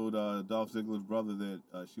Ito told Dolph Ziggler's brother that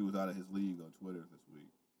she was out of his league on Twitter this week.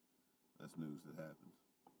 That's news that happened.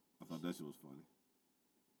 I thought that shit was funny.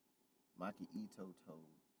 Maki Ito told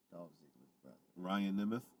Dolph Ziggler's brother. Ryan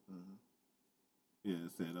Nemeth? Mm-hmm. Yeah,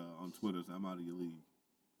 it said on Twitter, I'm out of your league.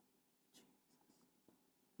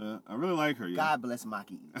 I really like her, yeah. God bless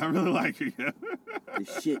Maki Ito. I really like her, yeah. The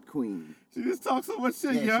shit queen. She just talks so much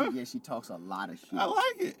shit, yeah. She talks a lot of shit. I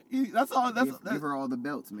like it. That's all. Give her all the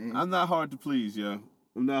belts, man. I'm not hard to please, yeah.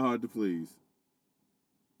 I'm not hard to please.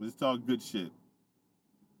 Just talk good shit.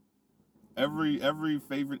 Every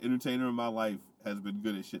favorite entertainer in my life has been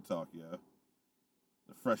good at shit talk, yeah.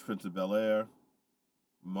 The Fresh Prince of Bel-Air,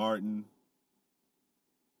 Martin,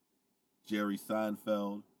 Jerry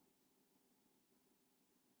Seinfeld,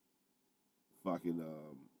 fucking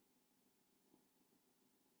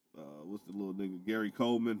what's the little nigga? Gary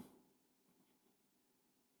Coleman.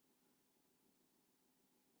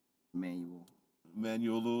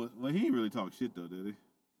 Manuel Lewis. Well, he didn't really talk shit though, did he?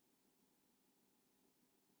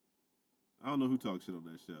 I don't know who talks shit on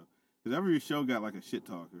that show. Because every show got like a shit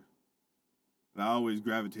talker. And I always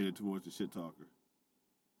gravitated towards the shit talker.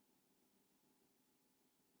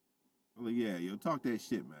 I'm like, yeah, yo, talk that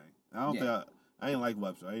shit, man. I ain't like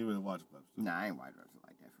Webster. I ain't really watch Webster. Nah, I ain't watch Webster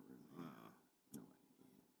like that for real. Nobody did.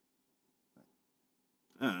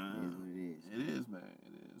 But it is what it is. It is, man.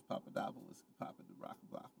 It is. Papadopoulos, Papa the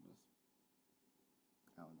Rockabopoulos.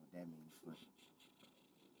 I don't know what that means, but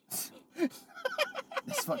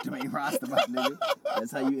that's fucked the main roster about, nigga.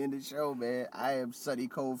 That's how you end the show, man. I am Sonny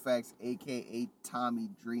Colfax, a.k.a. Tommy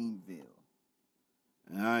Dreamville.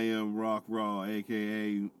 And I am Rock Raw,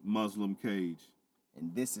 a.k.a. Muslim Cage.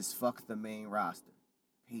 And this is Fuck the Main Roster.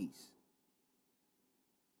 Peace.